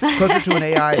Roomba, closer to an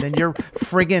AI than your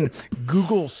friggin'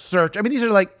 Google search. I mean, these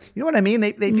are like, you know what I mean?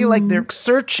 They feel like they're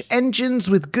search engines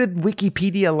with good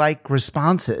Wikipedia-like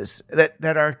responses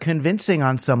that are convincing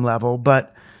on some level,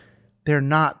 but they're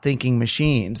not thinking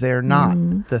machines. They're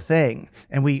not the thing.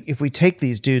 And if we take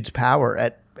these dudes' power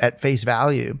at face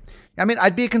value, I mean,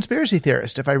 I'd be a conspiracy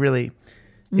theorist if I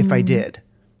did,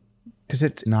 because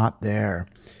it's not there.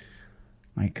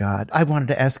 My God. I wanted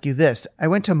to ask you this. I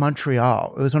went to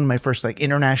Montreal. It was one of my first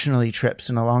internationally trips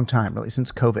in a long time, really,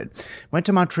 since COVID. Went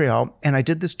to Montreal and I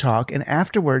did this talk, and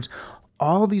afterwards,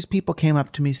 all these people came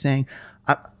up to me saying,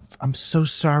 I'm so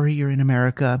sorry you're in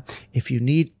America. If you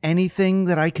need anything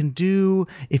that I can do,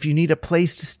 if you need a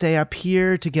place to stay up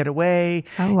here to get away.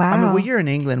 Oh, wow. I mean, well, you're in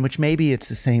England, which maybe it's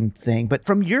the same thing. But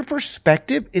from your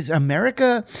perspective, is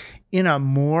America in a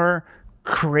more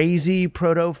crazy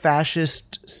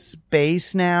proto-fascist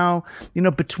space now,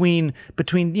 between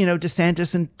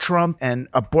DeSantis and Trump, and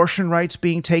abortion rights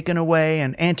being taken away,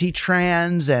 and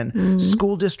anti-trans, and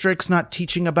school districts not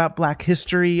teaching about Black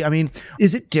history? I mean,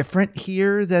 is it different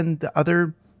here than the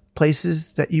other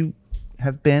places that you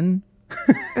have been?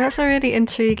 That's a really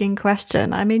intriguing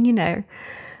question. I mean,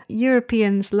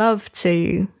 Europeans love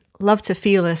to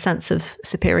feel a sense of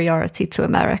superiority to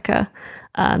America.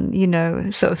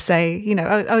 And, sort of say,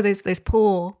 those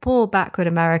poor backward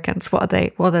Americans, what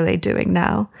are they doing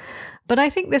now? But I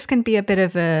think this can be a bit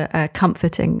of a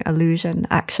comforting illusion,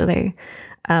 actually.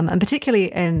 And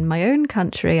particularly in my own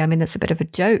country, I mean, it's a bit of a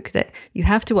joke that you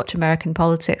have to watch American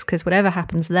politics because whatever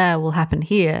happens there will happen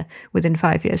here within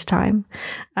 5 years' time.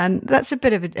 And that's a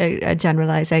bit of a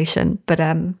generalization, but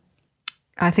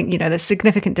I think, there's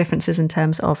significant differences in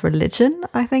terms of religion,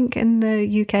 I think, in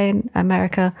the UK and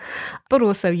America. But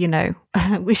also,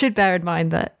 we should bear in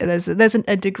mind that there's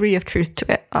a degree of truth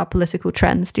to it. Our political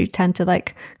trends do tend to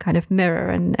kind of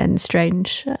mirror in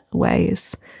strange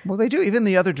ways. Well, they do, even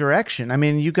the other direction. I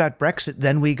mean, you got Brexit,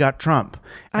 then we got Trump.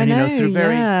 And, I know, through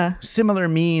very similar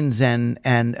means and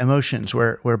emotions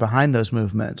we're behind those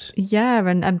movements. Yeah,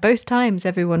 and both times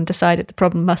everyone decided the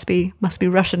problem must be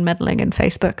Russian meddling in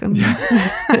Facebook.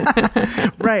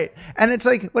 Right. And it's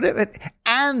like,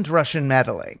 and Russian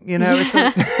meddling, it's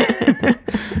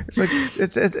like,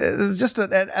 it's just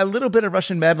a little bit of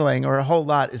Russian meddling, or a whole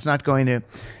lot is not going to,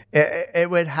 it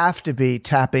would have to be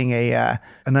tapping an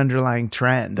underlying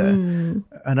trend, an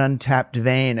untapped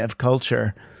vein of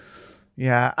culture.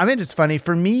 Yeah. I mean, it's funny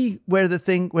for me where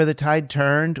the tide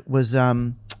turned was,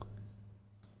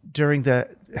 during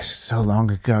so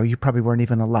long ago, you probably weren't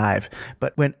even alive,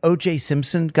 but when O.J.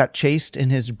 Simpson got chased in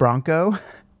his Bronco,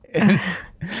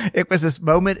 it was this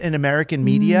moment in American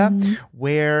media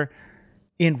where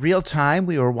in real time,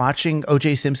 we were watching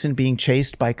O.J. Simpson being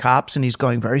chased by cops, and he's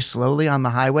going very slowly on the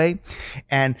highway.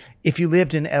 And if you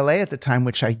lived in L.A. at the time,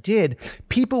 which I did,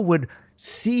 people would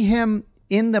see him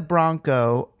in the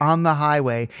Bronco on the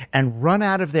highway and run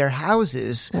out of their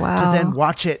houses to then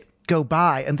watch it go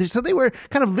by. And so they were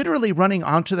kind of literally running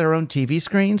onto their own TV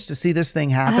screens to see this thing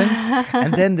happen.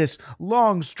 And then this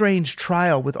long, strange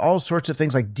trial with all sorts of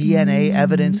things like DNA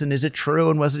evidence, and is it true,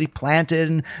 and was it he planted,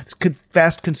 and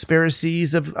vast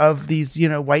conspiracies of these,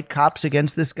 white cops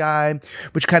against this guy,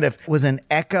 which kind of was an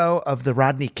echo of the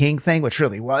Rodney King thing, which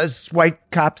really was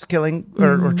white cops killing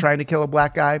or trying to kill a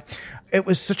black guy. It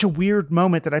was such a weird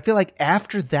moment that I feel like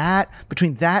after that,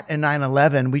 between that and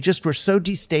 9/11, we just were so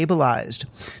destabilized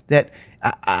that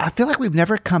I feel like we've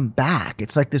never come back.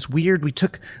 It's like this weird, we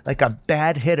took like a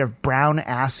bad hit of brown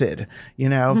acid,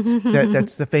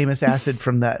 that's the famous acid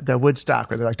from the Woodstock,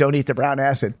 where they're like, don't eat the brown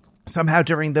acid. Somehow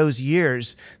during those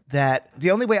years, that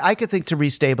the only way I could think to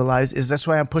restabilize is that's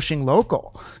why I'm pushing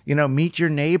local, meet your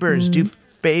neighbors, do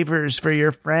favors for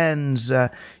your friends,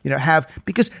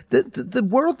 because the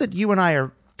world that you and I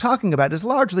are talking about is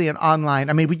largely an online.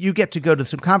 I mean, you get to go to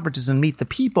some conferences and meet the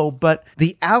people, but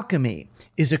the alchemy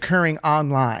is occurring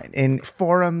online in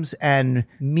forums and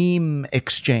meme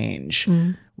exchange,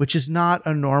 which is not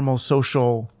a normal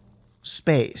social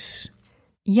space.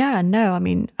 Yeah, no, I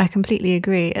mean, I completely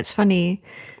agree. It's funny.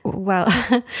 Well,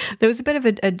 there was a bit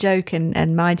of a joke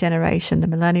in my generation, the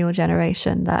millennial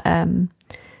generation, that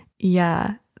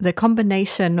the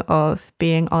combination of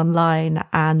being online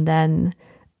and then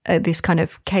these kind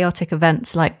of chaotic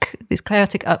events, like these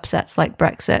chaotic upsets like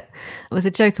Brexit, it was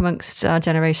a joke amongst our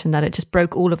generation that it just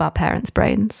broke all of our parents'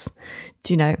 brains.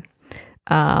 Do you know?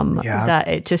 That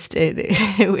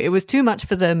it was too much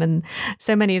for them, and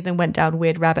so many of them went down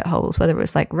weird rabbit holes, whether it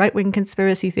was like right-wing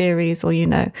conspiracy theories or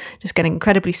just getting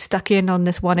incredibly stuck in on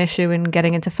this one issue and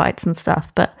getting into fights and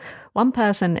stuff. But one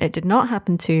person it did not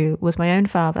happen to was my own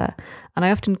father, and I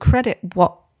often credit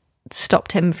what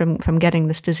stopped him from getting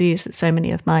this disease that so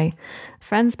many of my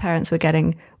friends' parents were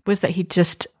getting was that he'd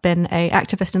just been an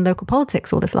activist in local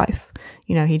politics all his life.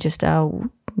 He just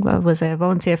was a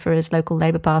volunteer for his local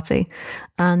Labour Party,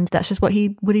 and that's just what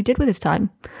he did with his time.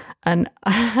 And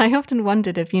I often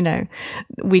wondered if,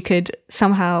 we could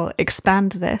somehow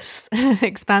expand this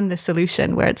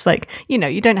solution where it's like,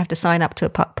 you don't have to sign up to a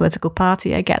political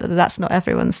party. I get that that's not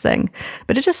everyone's thing,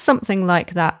 but it's just something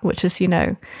like that, which is,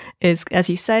 is, as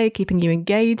you say, keeping you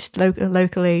engaged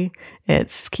locally.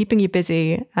 It's keeping you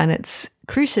busy, and it's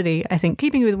crucially, I think,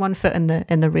 keeping you with one foot in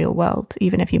the real world,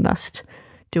 even if you must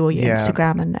do all your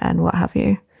Instagram and what have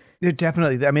you.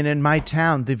 Definitely. I mean, in my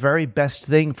town, the very best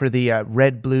thing for the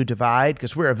red-blue divide,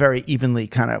 because we're a very evenly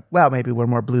kind of, well, maybe we're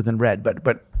more blue than red,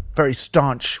 but very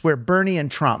staunch. We're Bernie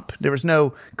and Trump. There was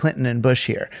no Clinton and Bush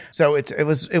here. So it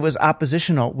was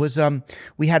oppositional.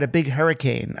 We had a big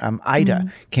hurricane,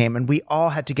 Ida came, and we all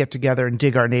had to get together and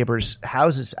dig our neighbors'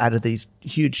 houses out of these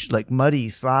huge, like, muddy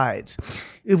slides.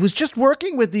 It was just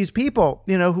working with these people,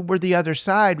 who were the other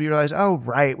side. We realized, oh,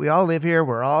 right, we all live here.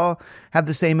 We're all have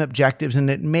the same objectives. And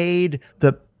it made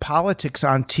the politics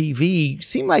on TV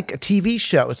seem like a TV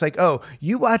show. It's like, oh,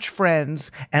 you watch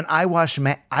Friends and I watch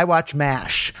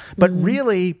MASH. But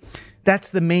really,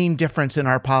 that's the main difference in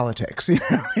our politics.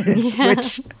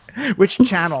 It's which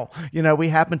channel, we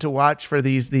happen to watch for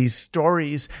these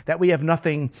stories that we have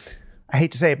nothing, I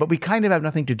hate to say it, but we kind of have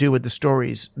nothing to do with the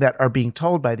stories that are being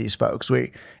told by these folks.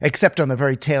 Except on the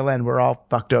very tail end, we're all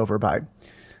fucked over by,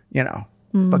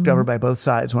 fucked over by both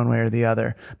sides one way or the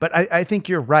other. But I think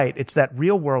you're right. It's that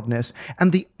real worldness.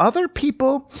 And the other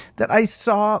people that I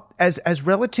saw as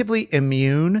relatively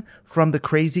immune from the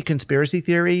crazy conspiracy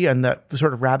theory and the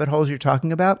sort of rabbit holes you're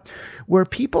talking about were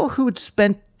people who'd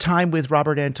spent time with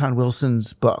Robert Anton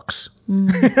Wilson's books.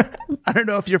 I don't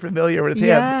know if you're familiar with him.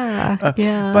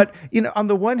 Yeah. But, on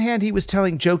the one hand, he was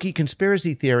telling jokey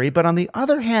conspiracy theory, but on the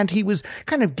other hand, he was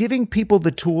kind of giving people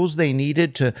the tools they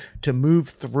needed to move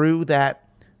through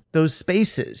those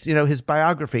spaces. His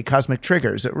biography, Cosmic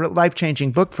Triggers, a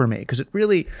life-changing book for me, because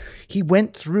he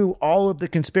went through all of the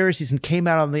conspiracies and came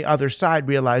out on the other side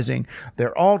realizing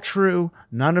they're all true,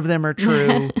 none of them are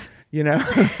true,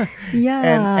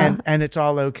 Yeah. And it's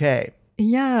all okay.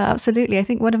 Yeah, absolutely. I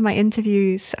think one of my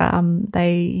interviews,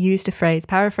 they used a phrase,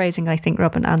 paraphrasing, I think,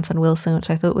 Robert Anton Wilson, which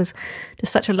I thought was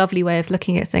just such a lovely way of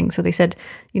looking at things. So they said,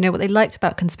 what they liked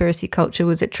about conspiracy culture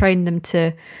was it trained them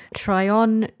to try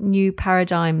on new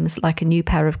paradigms like a new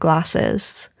pair of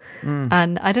glasses.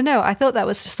 And I don't know, I thought that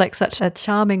was just like such a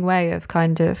charming way of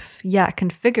kind of,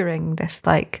 configuring this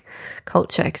like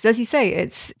culture. Because as you say,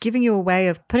 it's giving you a way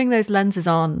of putting those lenses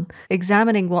on,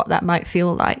 examining what that might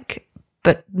feel like,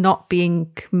 but not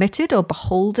being committed or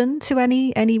beholden to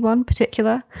any one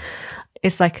particular.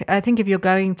 It's like, I think if you're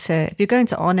going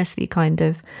to honestly kind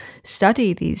of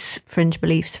study these fringe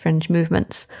beliefs, fringe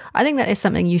movements, I think that is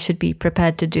something you should be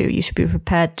prepared to do. You should be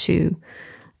prepared to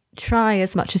try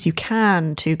as much as you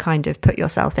can to kind of put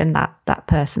yourself in that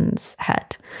person's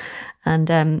head. And,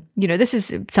 this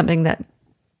is something that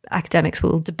academics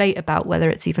will debate about, whether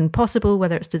it's even possible,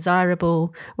 whether it's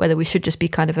desirable, whether we should just be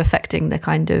kind of affecting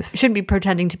shouldn't be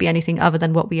pretending to be anything other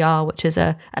than what we are, which is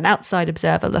an outside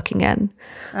observer looking in.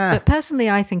 But personally,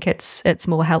 I think it's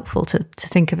more helpful to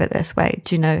think of it this way,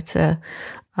 to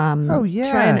try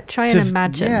and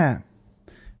imagine. Yeah.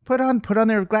 Put on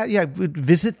their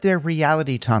visit their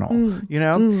reality tunnel,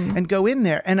 and go in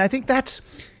there. And I think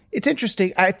it's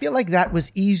interesting. I feel like that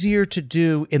was easier to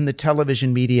do in the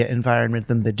television media environment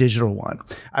than the digital one.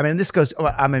 I mean,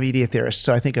 I'm a media theorist,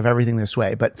 so I think of everything this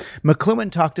way. But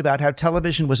McLuhan talked about how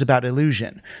television was about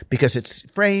illusion because it's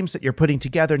frames that you're putting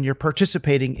together and you're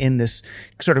participating in this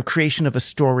sort of creation of a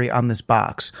story on this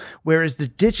box. Whereas the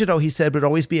digital, he said, would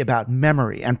always be about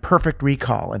memory and perfect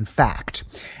recall and fact.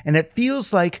 And it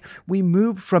feels like we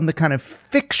moved from the kind of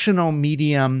fictional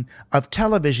medium of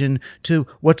television to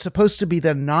what's supposed to be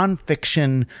the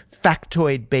nonfiction,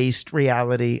 factoid-based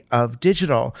reality of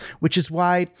digital, which is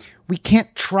why we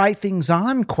can't try things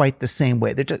on quite the same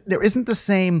way. There isn't the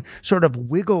same sort of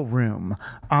wiggle room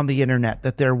on the internet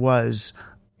that there was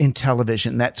in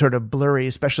television, that sort of blurry,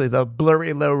 especially the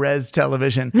blurry low-res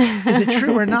television. Is it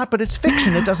true or not? But it's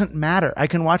fiction. It doesn't matter. I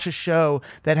can watch a show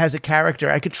that has a character.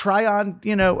 I could try on,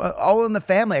 All in the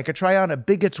Family. I could try on a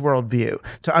bigot's worldview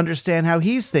to understand how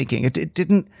he's thinking. It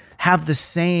didn't have the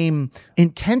same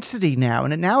intensity now.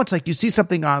 And now it's like you see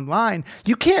something online.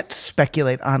 You can't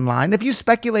speculate online. If you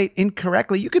speculate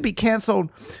incorrectly, you could be canceled,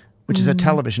 which is a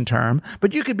television term,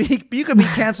 but you could be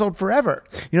canceled forever.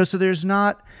 So there's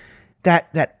not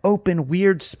that open,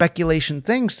 weird speculation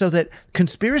thing, so that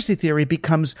conspiracy theory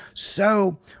becomes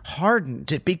so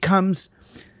hardened. It becomes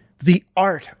the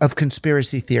art of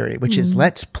conspiracy theory, which is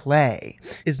let's play,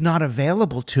 is not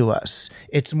available to us.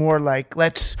 It's more like,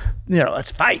 let's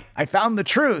fight. I found the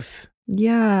truth.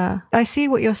 Yeah, I see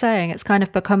what you're saying. It's kind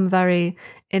of become very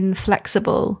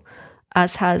inflexible,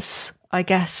 as has, I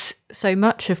guess, so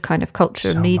much of kind of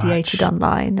culture mediated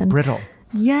online. And brittle.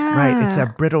 Yeah. Right. It's a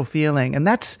brittle feeling. And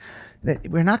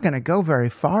we're not going to go very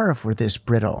far if we're this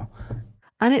brittle.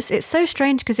 And it's so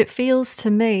strange because it feels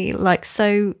to me like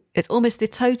it's almost the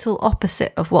total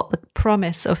opposite of what the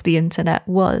promise of the internet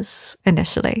was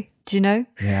initially. Do you know?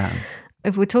 Yeah.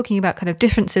 If we're talking about kind of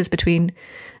differences between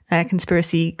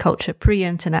conspiracy culture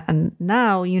pre-internet and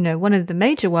now, one of the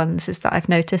major ones is that I've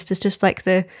noticed is just like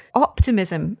the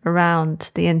optimism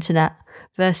around the internet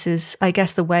versus, I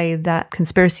guess, the way that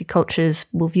conspiracy cultures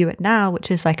will view it now,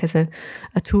 which is like as a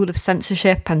tool of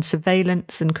censorship and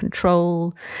surveillance and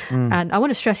control. And I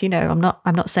want to stress, I'm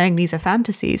not saying these are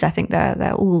fantasies. I think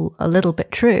they're all a little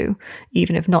bit true,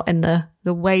 even if not in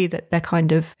the way that they're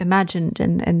kind of imagined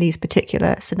in these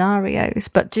particular scenarios.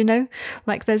 But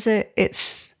like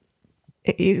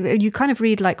you kind of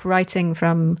read like writing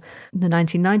from the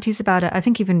 1990s about it. I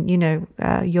think even,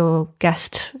 your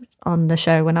guest on the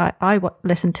show, when I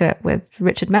listened to it with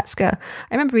Richard Metzger,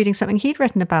 I remember reading something he'd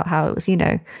written about how it was,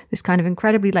 this kind of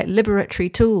incredibly like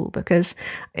liberatory tool because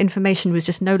information was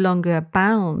just no longer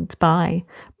bound by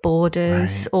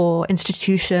borders or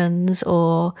institutions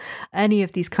or any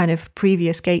of these kind of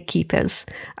previous gatekeepers.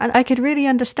 And I could really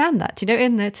understand that,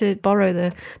 in there, to borrow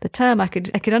the term, I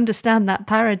could understand that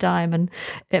paradigm, and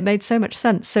it made so much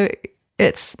sense. So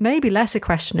it's maybe less a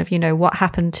question of, what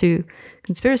happened to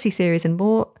conspiracy theories and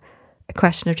more a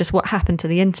question of just what happened to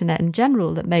the internet in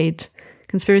general that made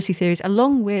conspiracy theories,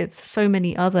 along with so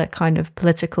many other kind of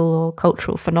political or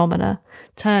cultural phenomena,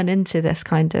 turn into this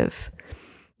kind of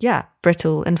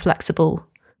brittle, inflexible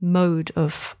mode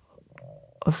of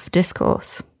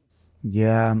discourse.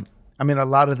 Yeah. I mean, a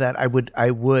lot of that I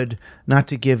would not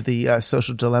to give the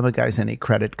Social Dilemma guys any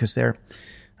credit, because they're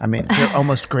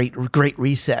almost great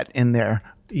reset in their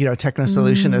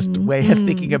techno-solutionist way of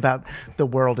thinking about the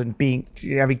world and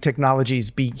having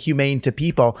technologies be humane to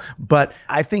people. But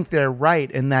I think they're right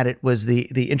in that it was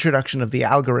the introduction of the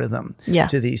algorithm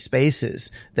to these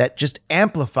spaces that just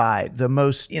amplified the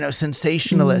most,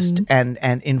 sensationalist and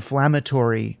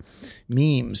inflammatory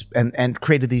memes and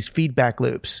created these feedback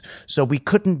loops. So we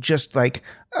couldn't just like,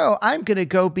 oh, I'm going to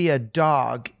go be a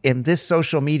dog in this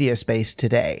social media space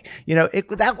today. You know,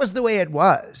 that was the way it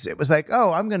was. It was like,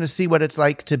 oh, I'm going to see what it's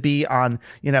like to be on,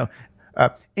 you know,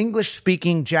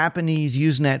 English-speaking Japanese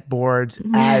Usenet boards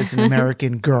as an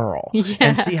American girl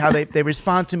and see how they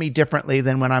respond to me differently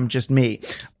than when I'm just me.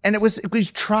 And it was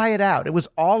try it out. It was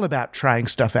all about trying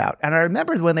stuff out. And I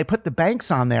remember when they put the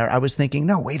banks on there, I was thinking,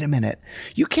 no, wait a minute.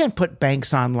 You can't put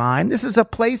banks online. This is a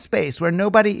play space where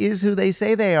nobody is who they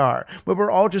say they are, where we're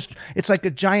all just, it's like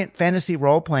a giant fantasy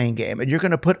role-playing game. And you're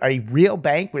going to put a real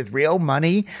bank with real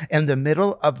money in the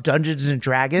middle of Dungeons and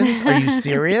Dragons? Are you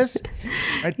serious?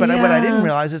 Right? But what I didn't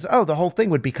realize is, the whole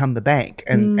thing would become the bank.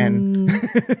 And and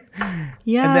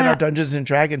then our Dungeons and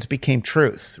Dragons became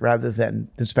truth rather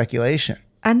than speculation.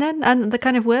 And the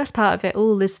kind of worst part of it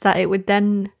all is that it would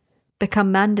then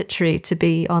become mandatory to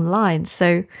be online.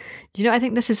 So, do you know, I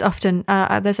think this is often,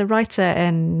 there's a writer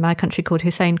in my country called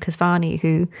Hussein Kazvani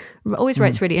who always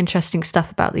writes really interesting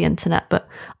stuff about the internet. But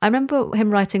I remember him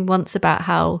writing once about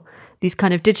how these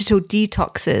kind of digital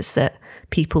detoxes that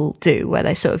people do, where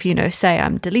they sort of, you know, say,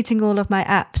 I'm deleting all of my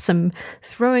apps, I'm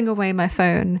throwing away my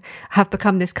phone, have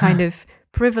become this kind of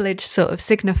privileged sort of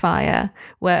signifier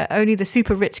where only the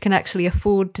super rich can actually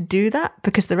afford to do that,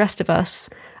 because the rest of us,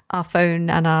 our phone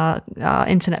and our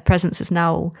internet presence is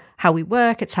now how we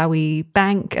work, it's how we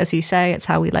bank, as you say, it's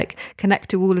how we like connect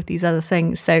to all of these other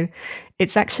things. So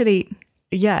it's actually,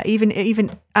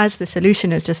 even as the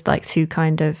solution is just like to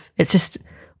kind of, it's just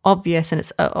obvious, and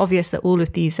it's obvious that all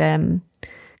of these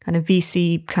kind of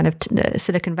VC kind of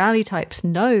Silicon Valley types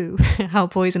know how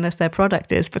poisonous their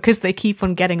product is, because they keep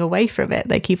on getting away from it.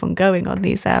 They keep on going on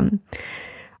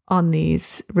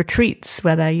these retreats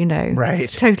where they're, you know,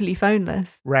 totally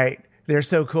phoneless. Right. They're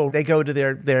so cool. They go to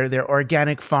their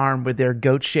organic farm with their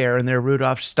goat share and their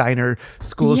Rudolf Steiner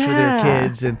schools for their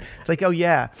kids. And it's like, oh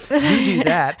yeah, you do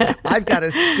that. I've got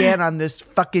to scan on this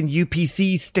fucking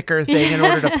UPC sticker thing in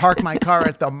order to park my car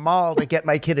at the mall to get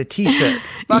my kid a t-shirt.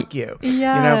 Fuck you.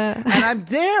 Yeah. You know? And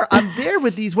I'm there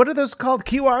with these, what are those called?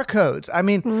 QR codes. I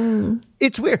mean,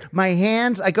 it's weird. My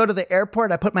hands, I go to the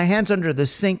airport, I put my hands under the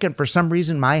sink, and for some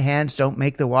reason my hands don't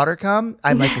make the water come.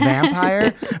 I'm like a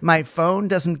vampire. My phone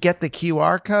doesn't get the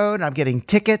QR code. I'm getting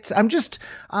tickets.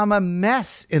 I'm a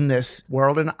mess in this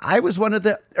world. And I was one of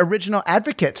the original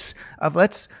advocates of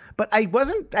but I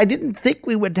didn't think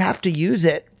we would have to use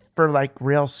it for like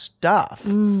real stuff.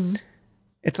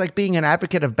 It's like being an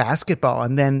advocate of basketball,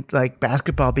 and then like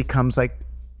basketball becomes like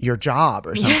your job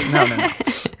or something. No.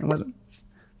 It wasn't.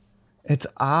 It's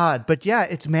odd, but yeah,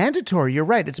 it's mandatory. You're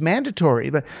right. It's mandatory.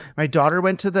 But my daughter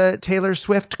went to the Taylor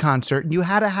Swift concert, and you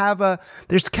had to have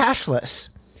there's cashless.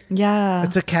 Yeah.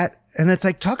 It's and it's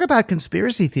like, talk about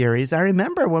conspiracy theories. I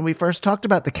remember when we first talked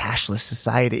about the cashless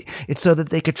society, it's so that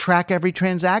they could track every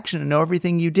transaction and know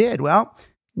everything you did. Well,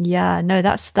 yeah, no,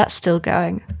 that's still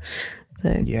going.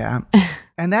 Yeah.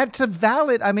 And that's a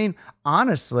valid,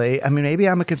 honestly, maybe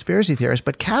I'm a conspiracy theorist,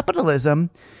 but capitalism,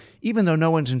 even though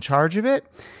no one's in charge of it,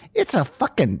 it's a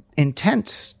fucking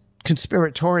intense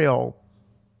conspiratorial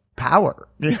power.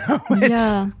 You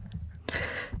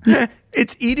know,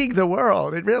 it's eating the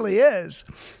world. It really is.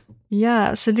 Yeah,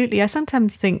 absolutely. I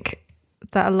sometimes think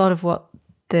that a lot of what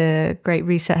the Great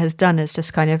Reset has done is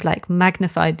just kind of like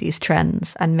magnified these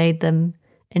trends and made them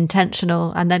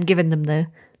intentional, and then given them the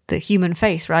human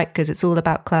face, right? Because it's all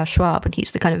about Klaus Schwab, and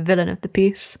he's the kind of villain of the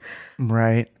piece.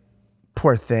 Right.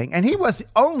 Poor thing. And he was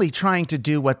only trying to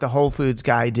do what the Whole Foods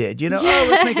guy did.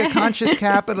 Let's make a conscious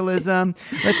capitalism.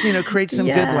 Let's, create some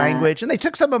good language. And they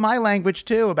took some of my language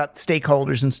too about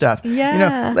stakeholders and stuff.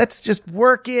 Yeah. Let's just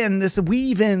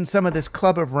weave in some of this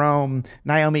Club of Rome,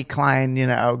 Naomi Klein,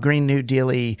 Green New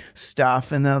Deal-y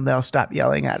stuff. And then they'll stop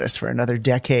yelling at us for another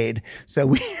decade. So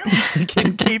we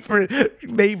can keep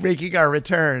making our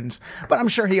returns. But I'm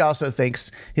sure he also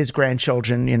thinks his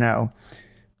grandchildren,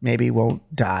 maybe won't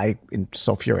die in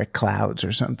sulfuric clouds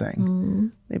or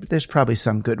something. Maybe there's probably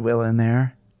some goodwill in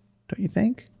there, don't you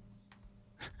think?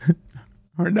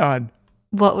 Or not?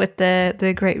 What with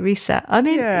the Great Reset? I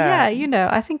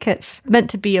think it's meant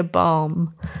to be a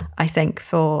balm, I think,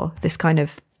 for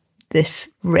this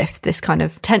rift, this kind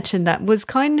of tension that was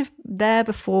kind of there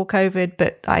before COVID,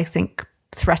 but I think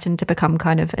threatened to become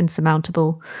kind of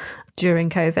insurmountable during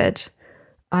COVID.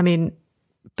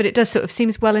 But it does sort of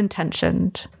seems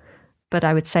well-intentioned, but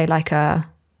I would say like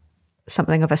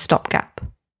something of a stopgap.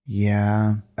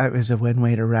 Yeah. was a one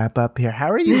way to wrap up here. How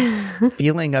are you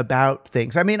feeling about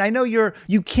things? I mean, I know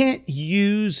you can't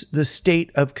use the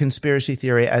state of conspiracy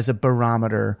theory as a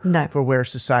barometer for where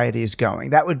society is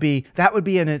going. That would be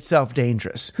in itself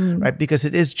dangerous, right? Because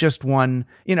it is just one,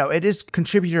 it is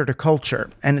contributor to culture,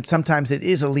 and sometimes it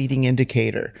is a leading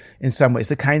indicator in some ways,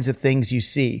 the kinds of things you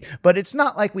see. But it's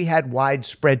not like we had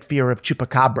widespread fear of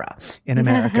chupacabra in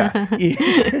America.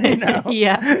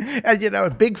 Yeah. And,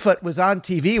 Bigfoot was on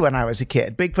TV when I was a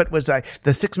kid. Bigfoot was the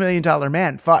 $6 Million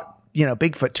Man fought,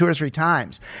 Bigfoot 2 or 3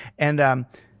 times. And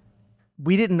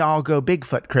we didn't all go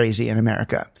Bigfoot crazy in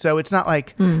America. So it's not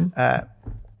like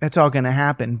that's all going to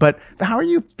happen. But how are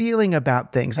you feeling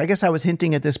about things? I guess I was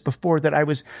hinting at this before, that I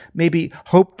was maybe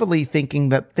hopefully thinking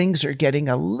that things are getting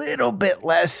a little bit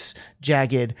less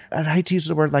jagged. And I hate to use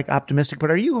the word like optimistic, but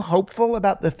are you hopeful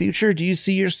about the future? Do you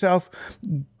see yourself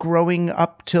growing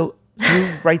up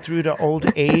right through to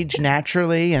old age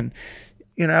naturally, and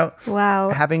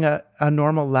having a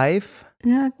normal life?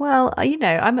 Yeah, well,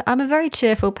 I'm a very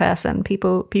cheerful person.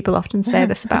 People often say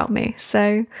this about me,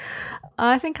 so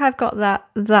I think I've got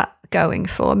that going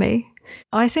for me.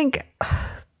 I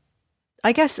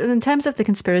guess in terms of the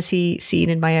conspiracy scene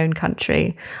in my own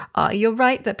country, you're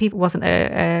right that people wasn't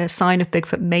a sign of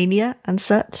Bigfoot mania and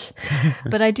such,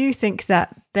 but I do think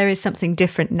that there is something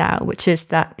different now, which is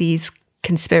that these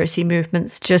conspiracy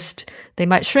movements they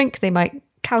might shrink, they might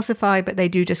calcify, but they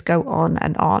do just go on,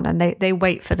 and they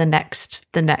wait for the next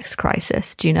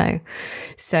crisis,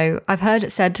 So I've heard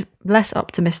it said less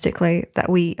optimistically that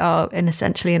we are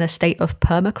essentially in a state of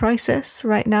perma-crisis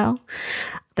right now,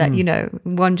 that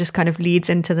one just kind of leads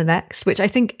into the next, which I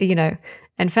think, in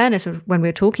fairness, when we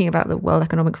were talking about the World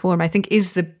Economic Forum, I think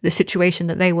is the situation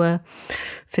that they were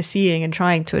foreseeing and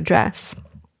trying to address.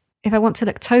 If I want to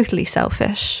look totally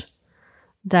selfish,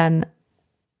 then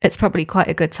it's probably quite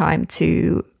a good time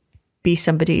to be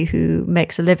somebody who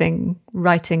makes a living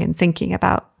writing and thinking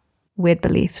about weird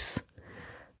beliefs,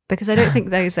 because I don't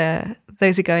think those are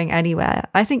going anywhere.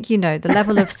 I think the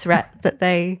level of threat that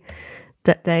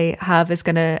they have is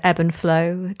going to ebb and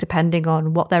flow depending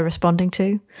on what they're responding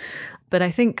to. But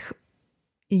I think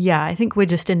we're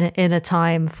just in a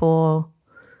time for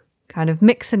kind of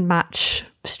mix and match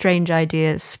strange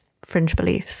ideas, fringe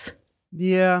beliefs.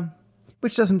 Yeah.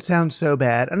 Which doesn't sound so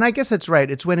bad. And I guess that's right.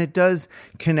 It's when it does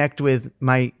connect with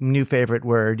my new favorite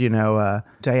word,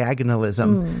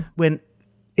 diagonalism, when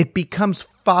it becomes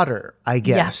fodder, I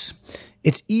guess. Yeah.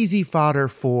 It's easy fodder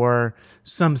for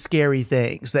some scary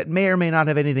things that may or may not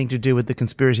have anything to do with the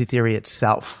conspiracy theory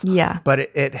itself. Yeah. But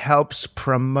it helps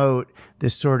promote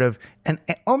this sort of, and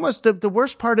almost the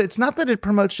worst part, it's not that it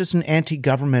promotes just an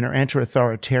anti-government or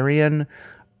anti-authoritarian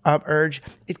urge.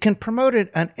 It can promote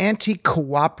an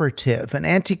anti-cooperative, an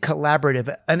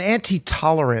anti-collaborative, an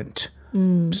anti-tolerant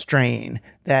strain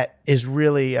that is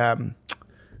really,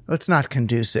 it's not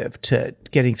conducive to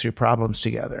getting through problems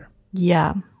together.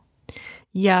 Yeah.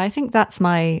 Yeah, I think that's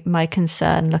my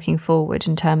concern looking forward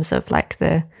in terms of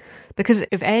because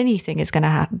if anything is going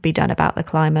to be done about the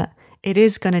climate, it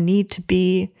is going to need to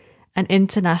be an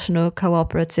international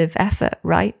cooperative effort,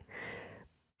 right?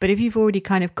 But if you've already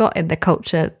kind of got in the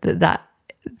culture that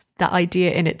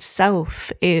idea in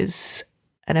itself is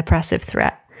an oppressive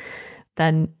threat,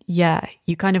 then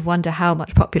you kind of wonder how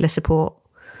much popular support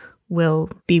will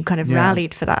be kind of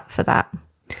rallied for that.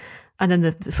 And then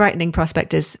the frightening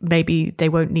prospect is maybe they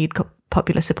won't need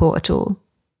popular support at all.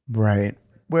 Right.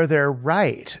 Where they're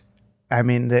right. I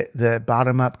mean, the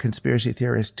bottom-up conspiracy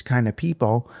theorist kind of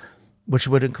people, which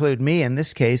would include me in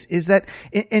this case, is that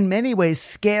in many ways,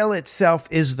 scale itself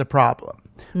is the problem,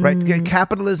 right?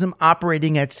 Capitalism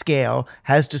operating at scale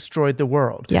has destroyed the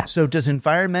world. Yeah. So is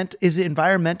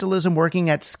environmentalism working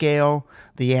at scale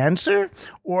the answer?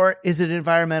 Or is it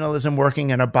environmentalism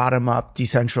working in a bottom-up,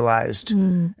 decentralized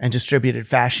and distributed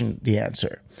fashion the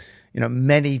answer?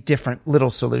 Many different little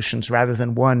solutions rather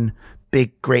than one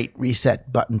big, great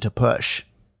reset button to push.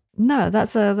 No,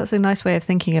 that's a nice way of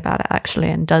thinking about it, actually,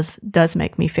 and does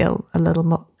make me feel a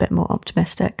bit more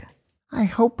optimistic. I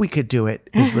hope we could do it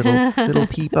as little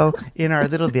people in our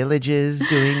little villages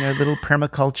doing our little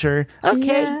permaculture.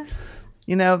 Okay.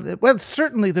 Yeah. Well,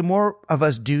 certainly the more of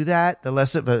us do that, the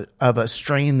less of a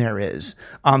strain there is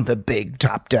on the big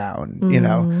top down,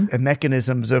 and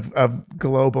mechanisms of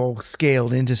global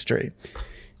scaled industry.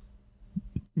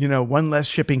 One less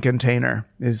shipping container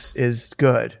is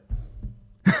good.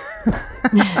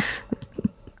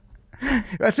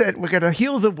 That's it. We're going to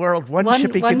heal the world one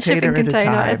shipping container at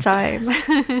a time.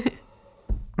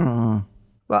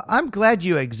 Well, I'm glad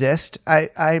you exist.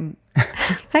 I'm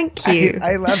Thank you.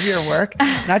 I love your work.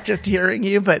 Not just hearing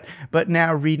you, but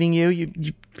now reading you.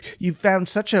 You found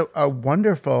such a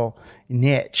wonderful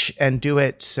niche and do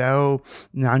it so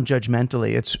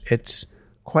non-judgmentally. It's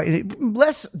quite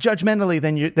less judgmentally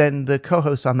than the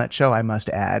co-hosts on that show, I must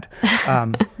add.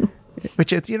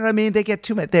 Which is, you know what I mean? They get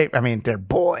too much. They're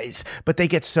boys, but they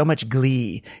get so much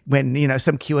glee when,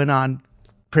 some QAnon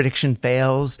prediction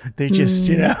fails. They're just,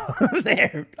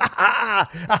 they're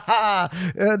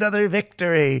another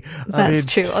victory. That's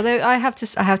true. Although I have to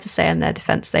say, in their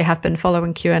defense, they have been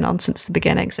following QAnon since the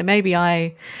beginning. So maybe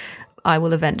I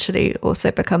will eventually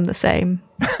also become the same.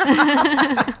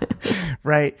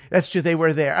 Right. That's true. They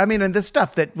were there. And the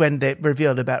stuff that when they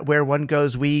revealed about where one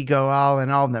goes, we go all in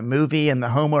the movie and the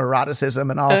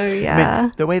homoeroticism and all. Oh, yeah.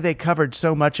 The way they covered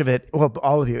so much of it, well,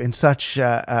 all of you, in such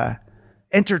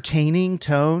entertaining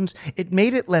tones, it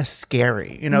made it less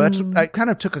scary. That's I kind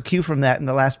of took a cue from that in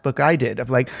the last book I did of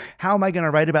like, how am I going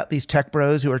to write about these tech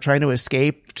bros who are trying to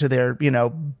escape to their,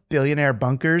 billionaire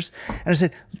bunkers? And I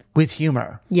said, with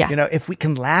humor. Yeah. If we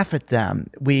can laugh at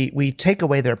them, we take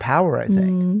away their power, I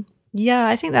think. Yeah,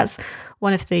 I think that's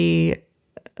one of the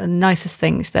nicest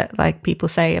things that like people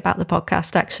say about the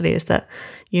podcast actually is that,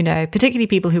 particularly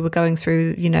people who were going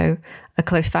through, a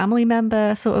close family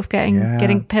member sort of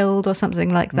getting pilled or something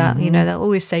like that. They'll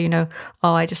always say, oh,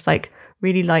 I just like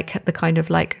really like the kind of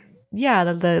like,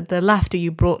 the laughter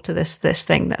you brought to this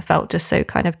thing that felt just so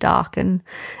kind of dark and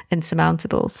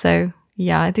insurmountable. So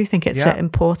yeah, I do think it's an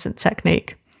important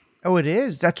technique. Oh, it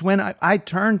is. That's when I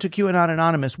turned to QAnon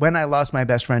Anonymous when I lost my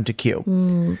best friend to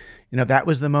Q. That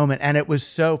was the moment. And it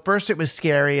was first it was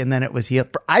scary and then it was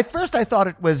healed. I thought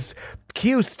it was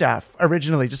Q stuff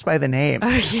originally, just by the name. Oh,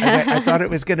 yeah. I thought it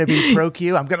was going to be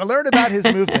pro-Q. I'm going to learn about his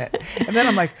movement. And then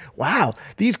I'm like, wow,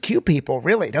 these Q people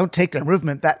really don't take their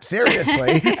movement that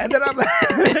seriously. And then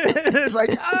it's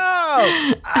like,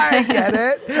 oh, I get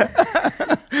it.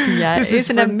 Yeah, it's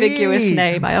an ambiguous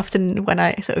name. I often, when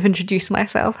I sort of introduce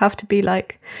myself, have to be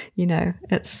like,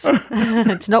 it's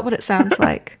it's not what it sounds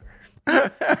like.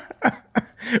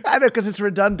 I know, because it's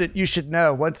redundant. You should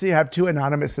know. Once you have two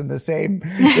anonymous in the same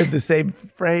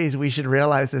phrase, we should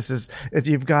realize this is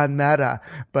you've gone meta.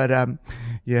 But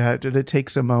it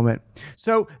takes a moment.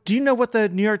 So, do you know what the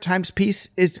New York Times piece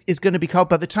is going to be called?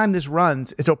 By the time this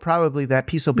runs, that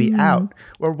piece will be out.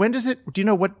 Or when does it? Do you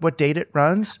know what date it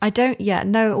runs? I don't yet.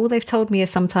 No, all they've told me is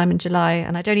sometime in July,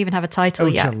 and I don't even have a title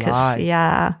yet. July.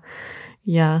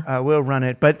 Yeah. We'll run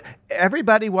it. But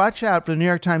everybody watch out for the New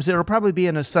York Times. It'll probably be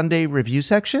in a Sunday review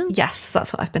section. Yes,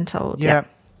 that's what I've been told. Yeah.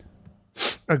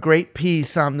 A great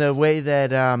piece on the way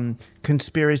that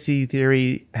conspiracy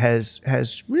theory has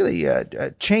really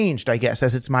changed, I guess,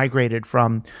 as it's migrated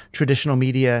from traditional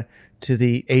media to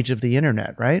the age of the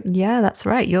internet, right? Yeah, that's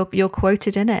right. You're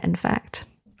quoted in it, in fact.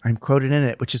 I'm quoted in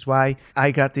it, which is why I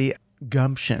got the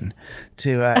gumption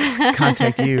to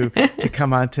contact you to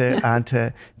come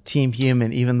onto Team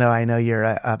Human, even though I know you're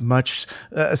a much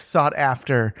sought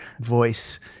after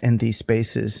voice in these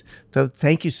spaces. So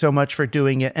thank you so much for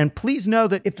doing it. And please know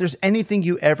that if there's anything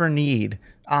you ever need,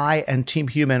 I and Team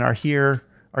Human are here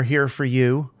for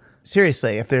you.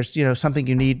 Seriously, if there's something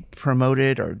you need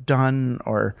promoted or done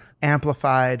or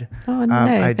amplified,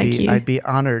 I'd be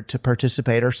honored to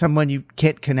participate. Or someone you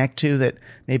can't connect to that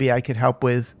maybe I could help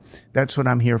with. That's what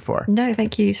I'm here for. No,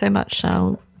 thank you so much.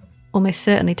 I'll almost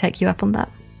certainly take you up on that.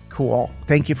 Cool.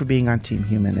 Thank you for being on Team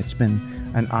Human. It's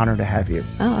been an honor to have you.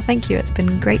 Oh, thank you. It's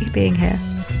been great being here.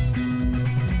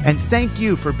 And thank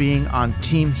you for being on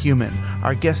Team Human.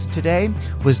 Our guest today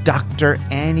was Dr.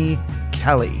 Annie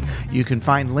Kelly. You can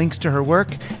find links to her work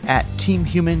at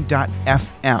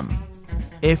teamhuman.fm.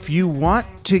 If you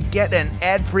want to get an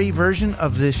ad-free version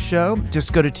of this show,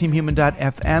 just go to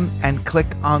teamhuman.fm and click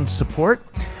on support.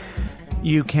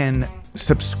 You can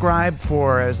subscribe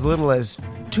for as little as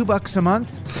 $2 a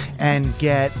month and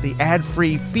get the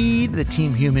ad-free feed, the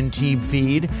Team Human team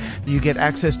feed. You get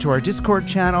access to our Discord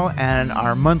channel and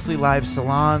our monthly live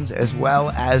salons, as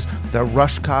well as the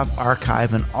Rushkoff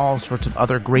archive and all sorts of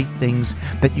other great things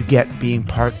that you get being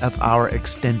part of our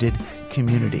extended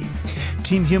community.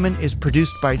 Team Human is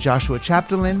produced by Joshua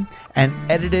Chapdelaine and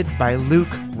edited by Luke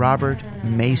Robert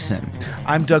Mason.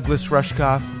 I'm Douglas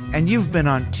Rushkoff, and you've been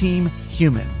on Team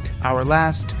Human, our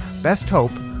last best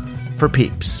hope for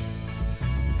peeps.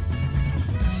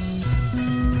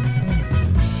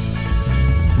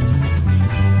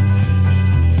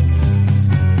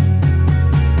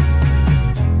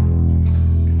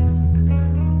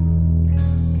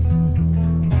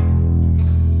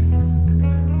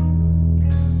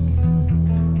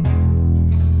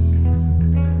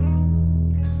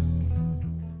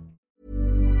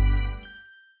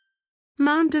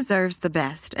 Mom deserves the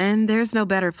best, and there's no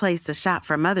better place to shop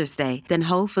for Mother's Day than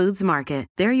Whole Foods Market.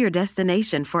 They're your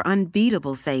destination for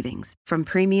unbeatable savings, from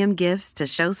premium gifts to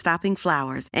show-stopping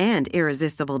flowers and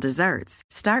irresistible desserts.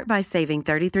 Start by saving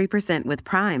 33% with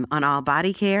Prime on all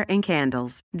body care and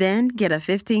candles. Then get a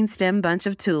 15-stem bunch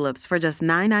of tulips for just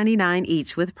 $9.99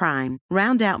 each with Prime.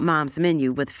 Round out Mom's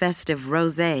menu with festive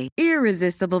rosé,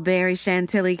 irresistible berry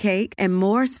chantilly cake, and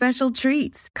more special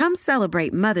treats. Come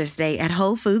celebrate Mother's Day at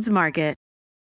Whole Foods Market.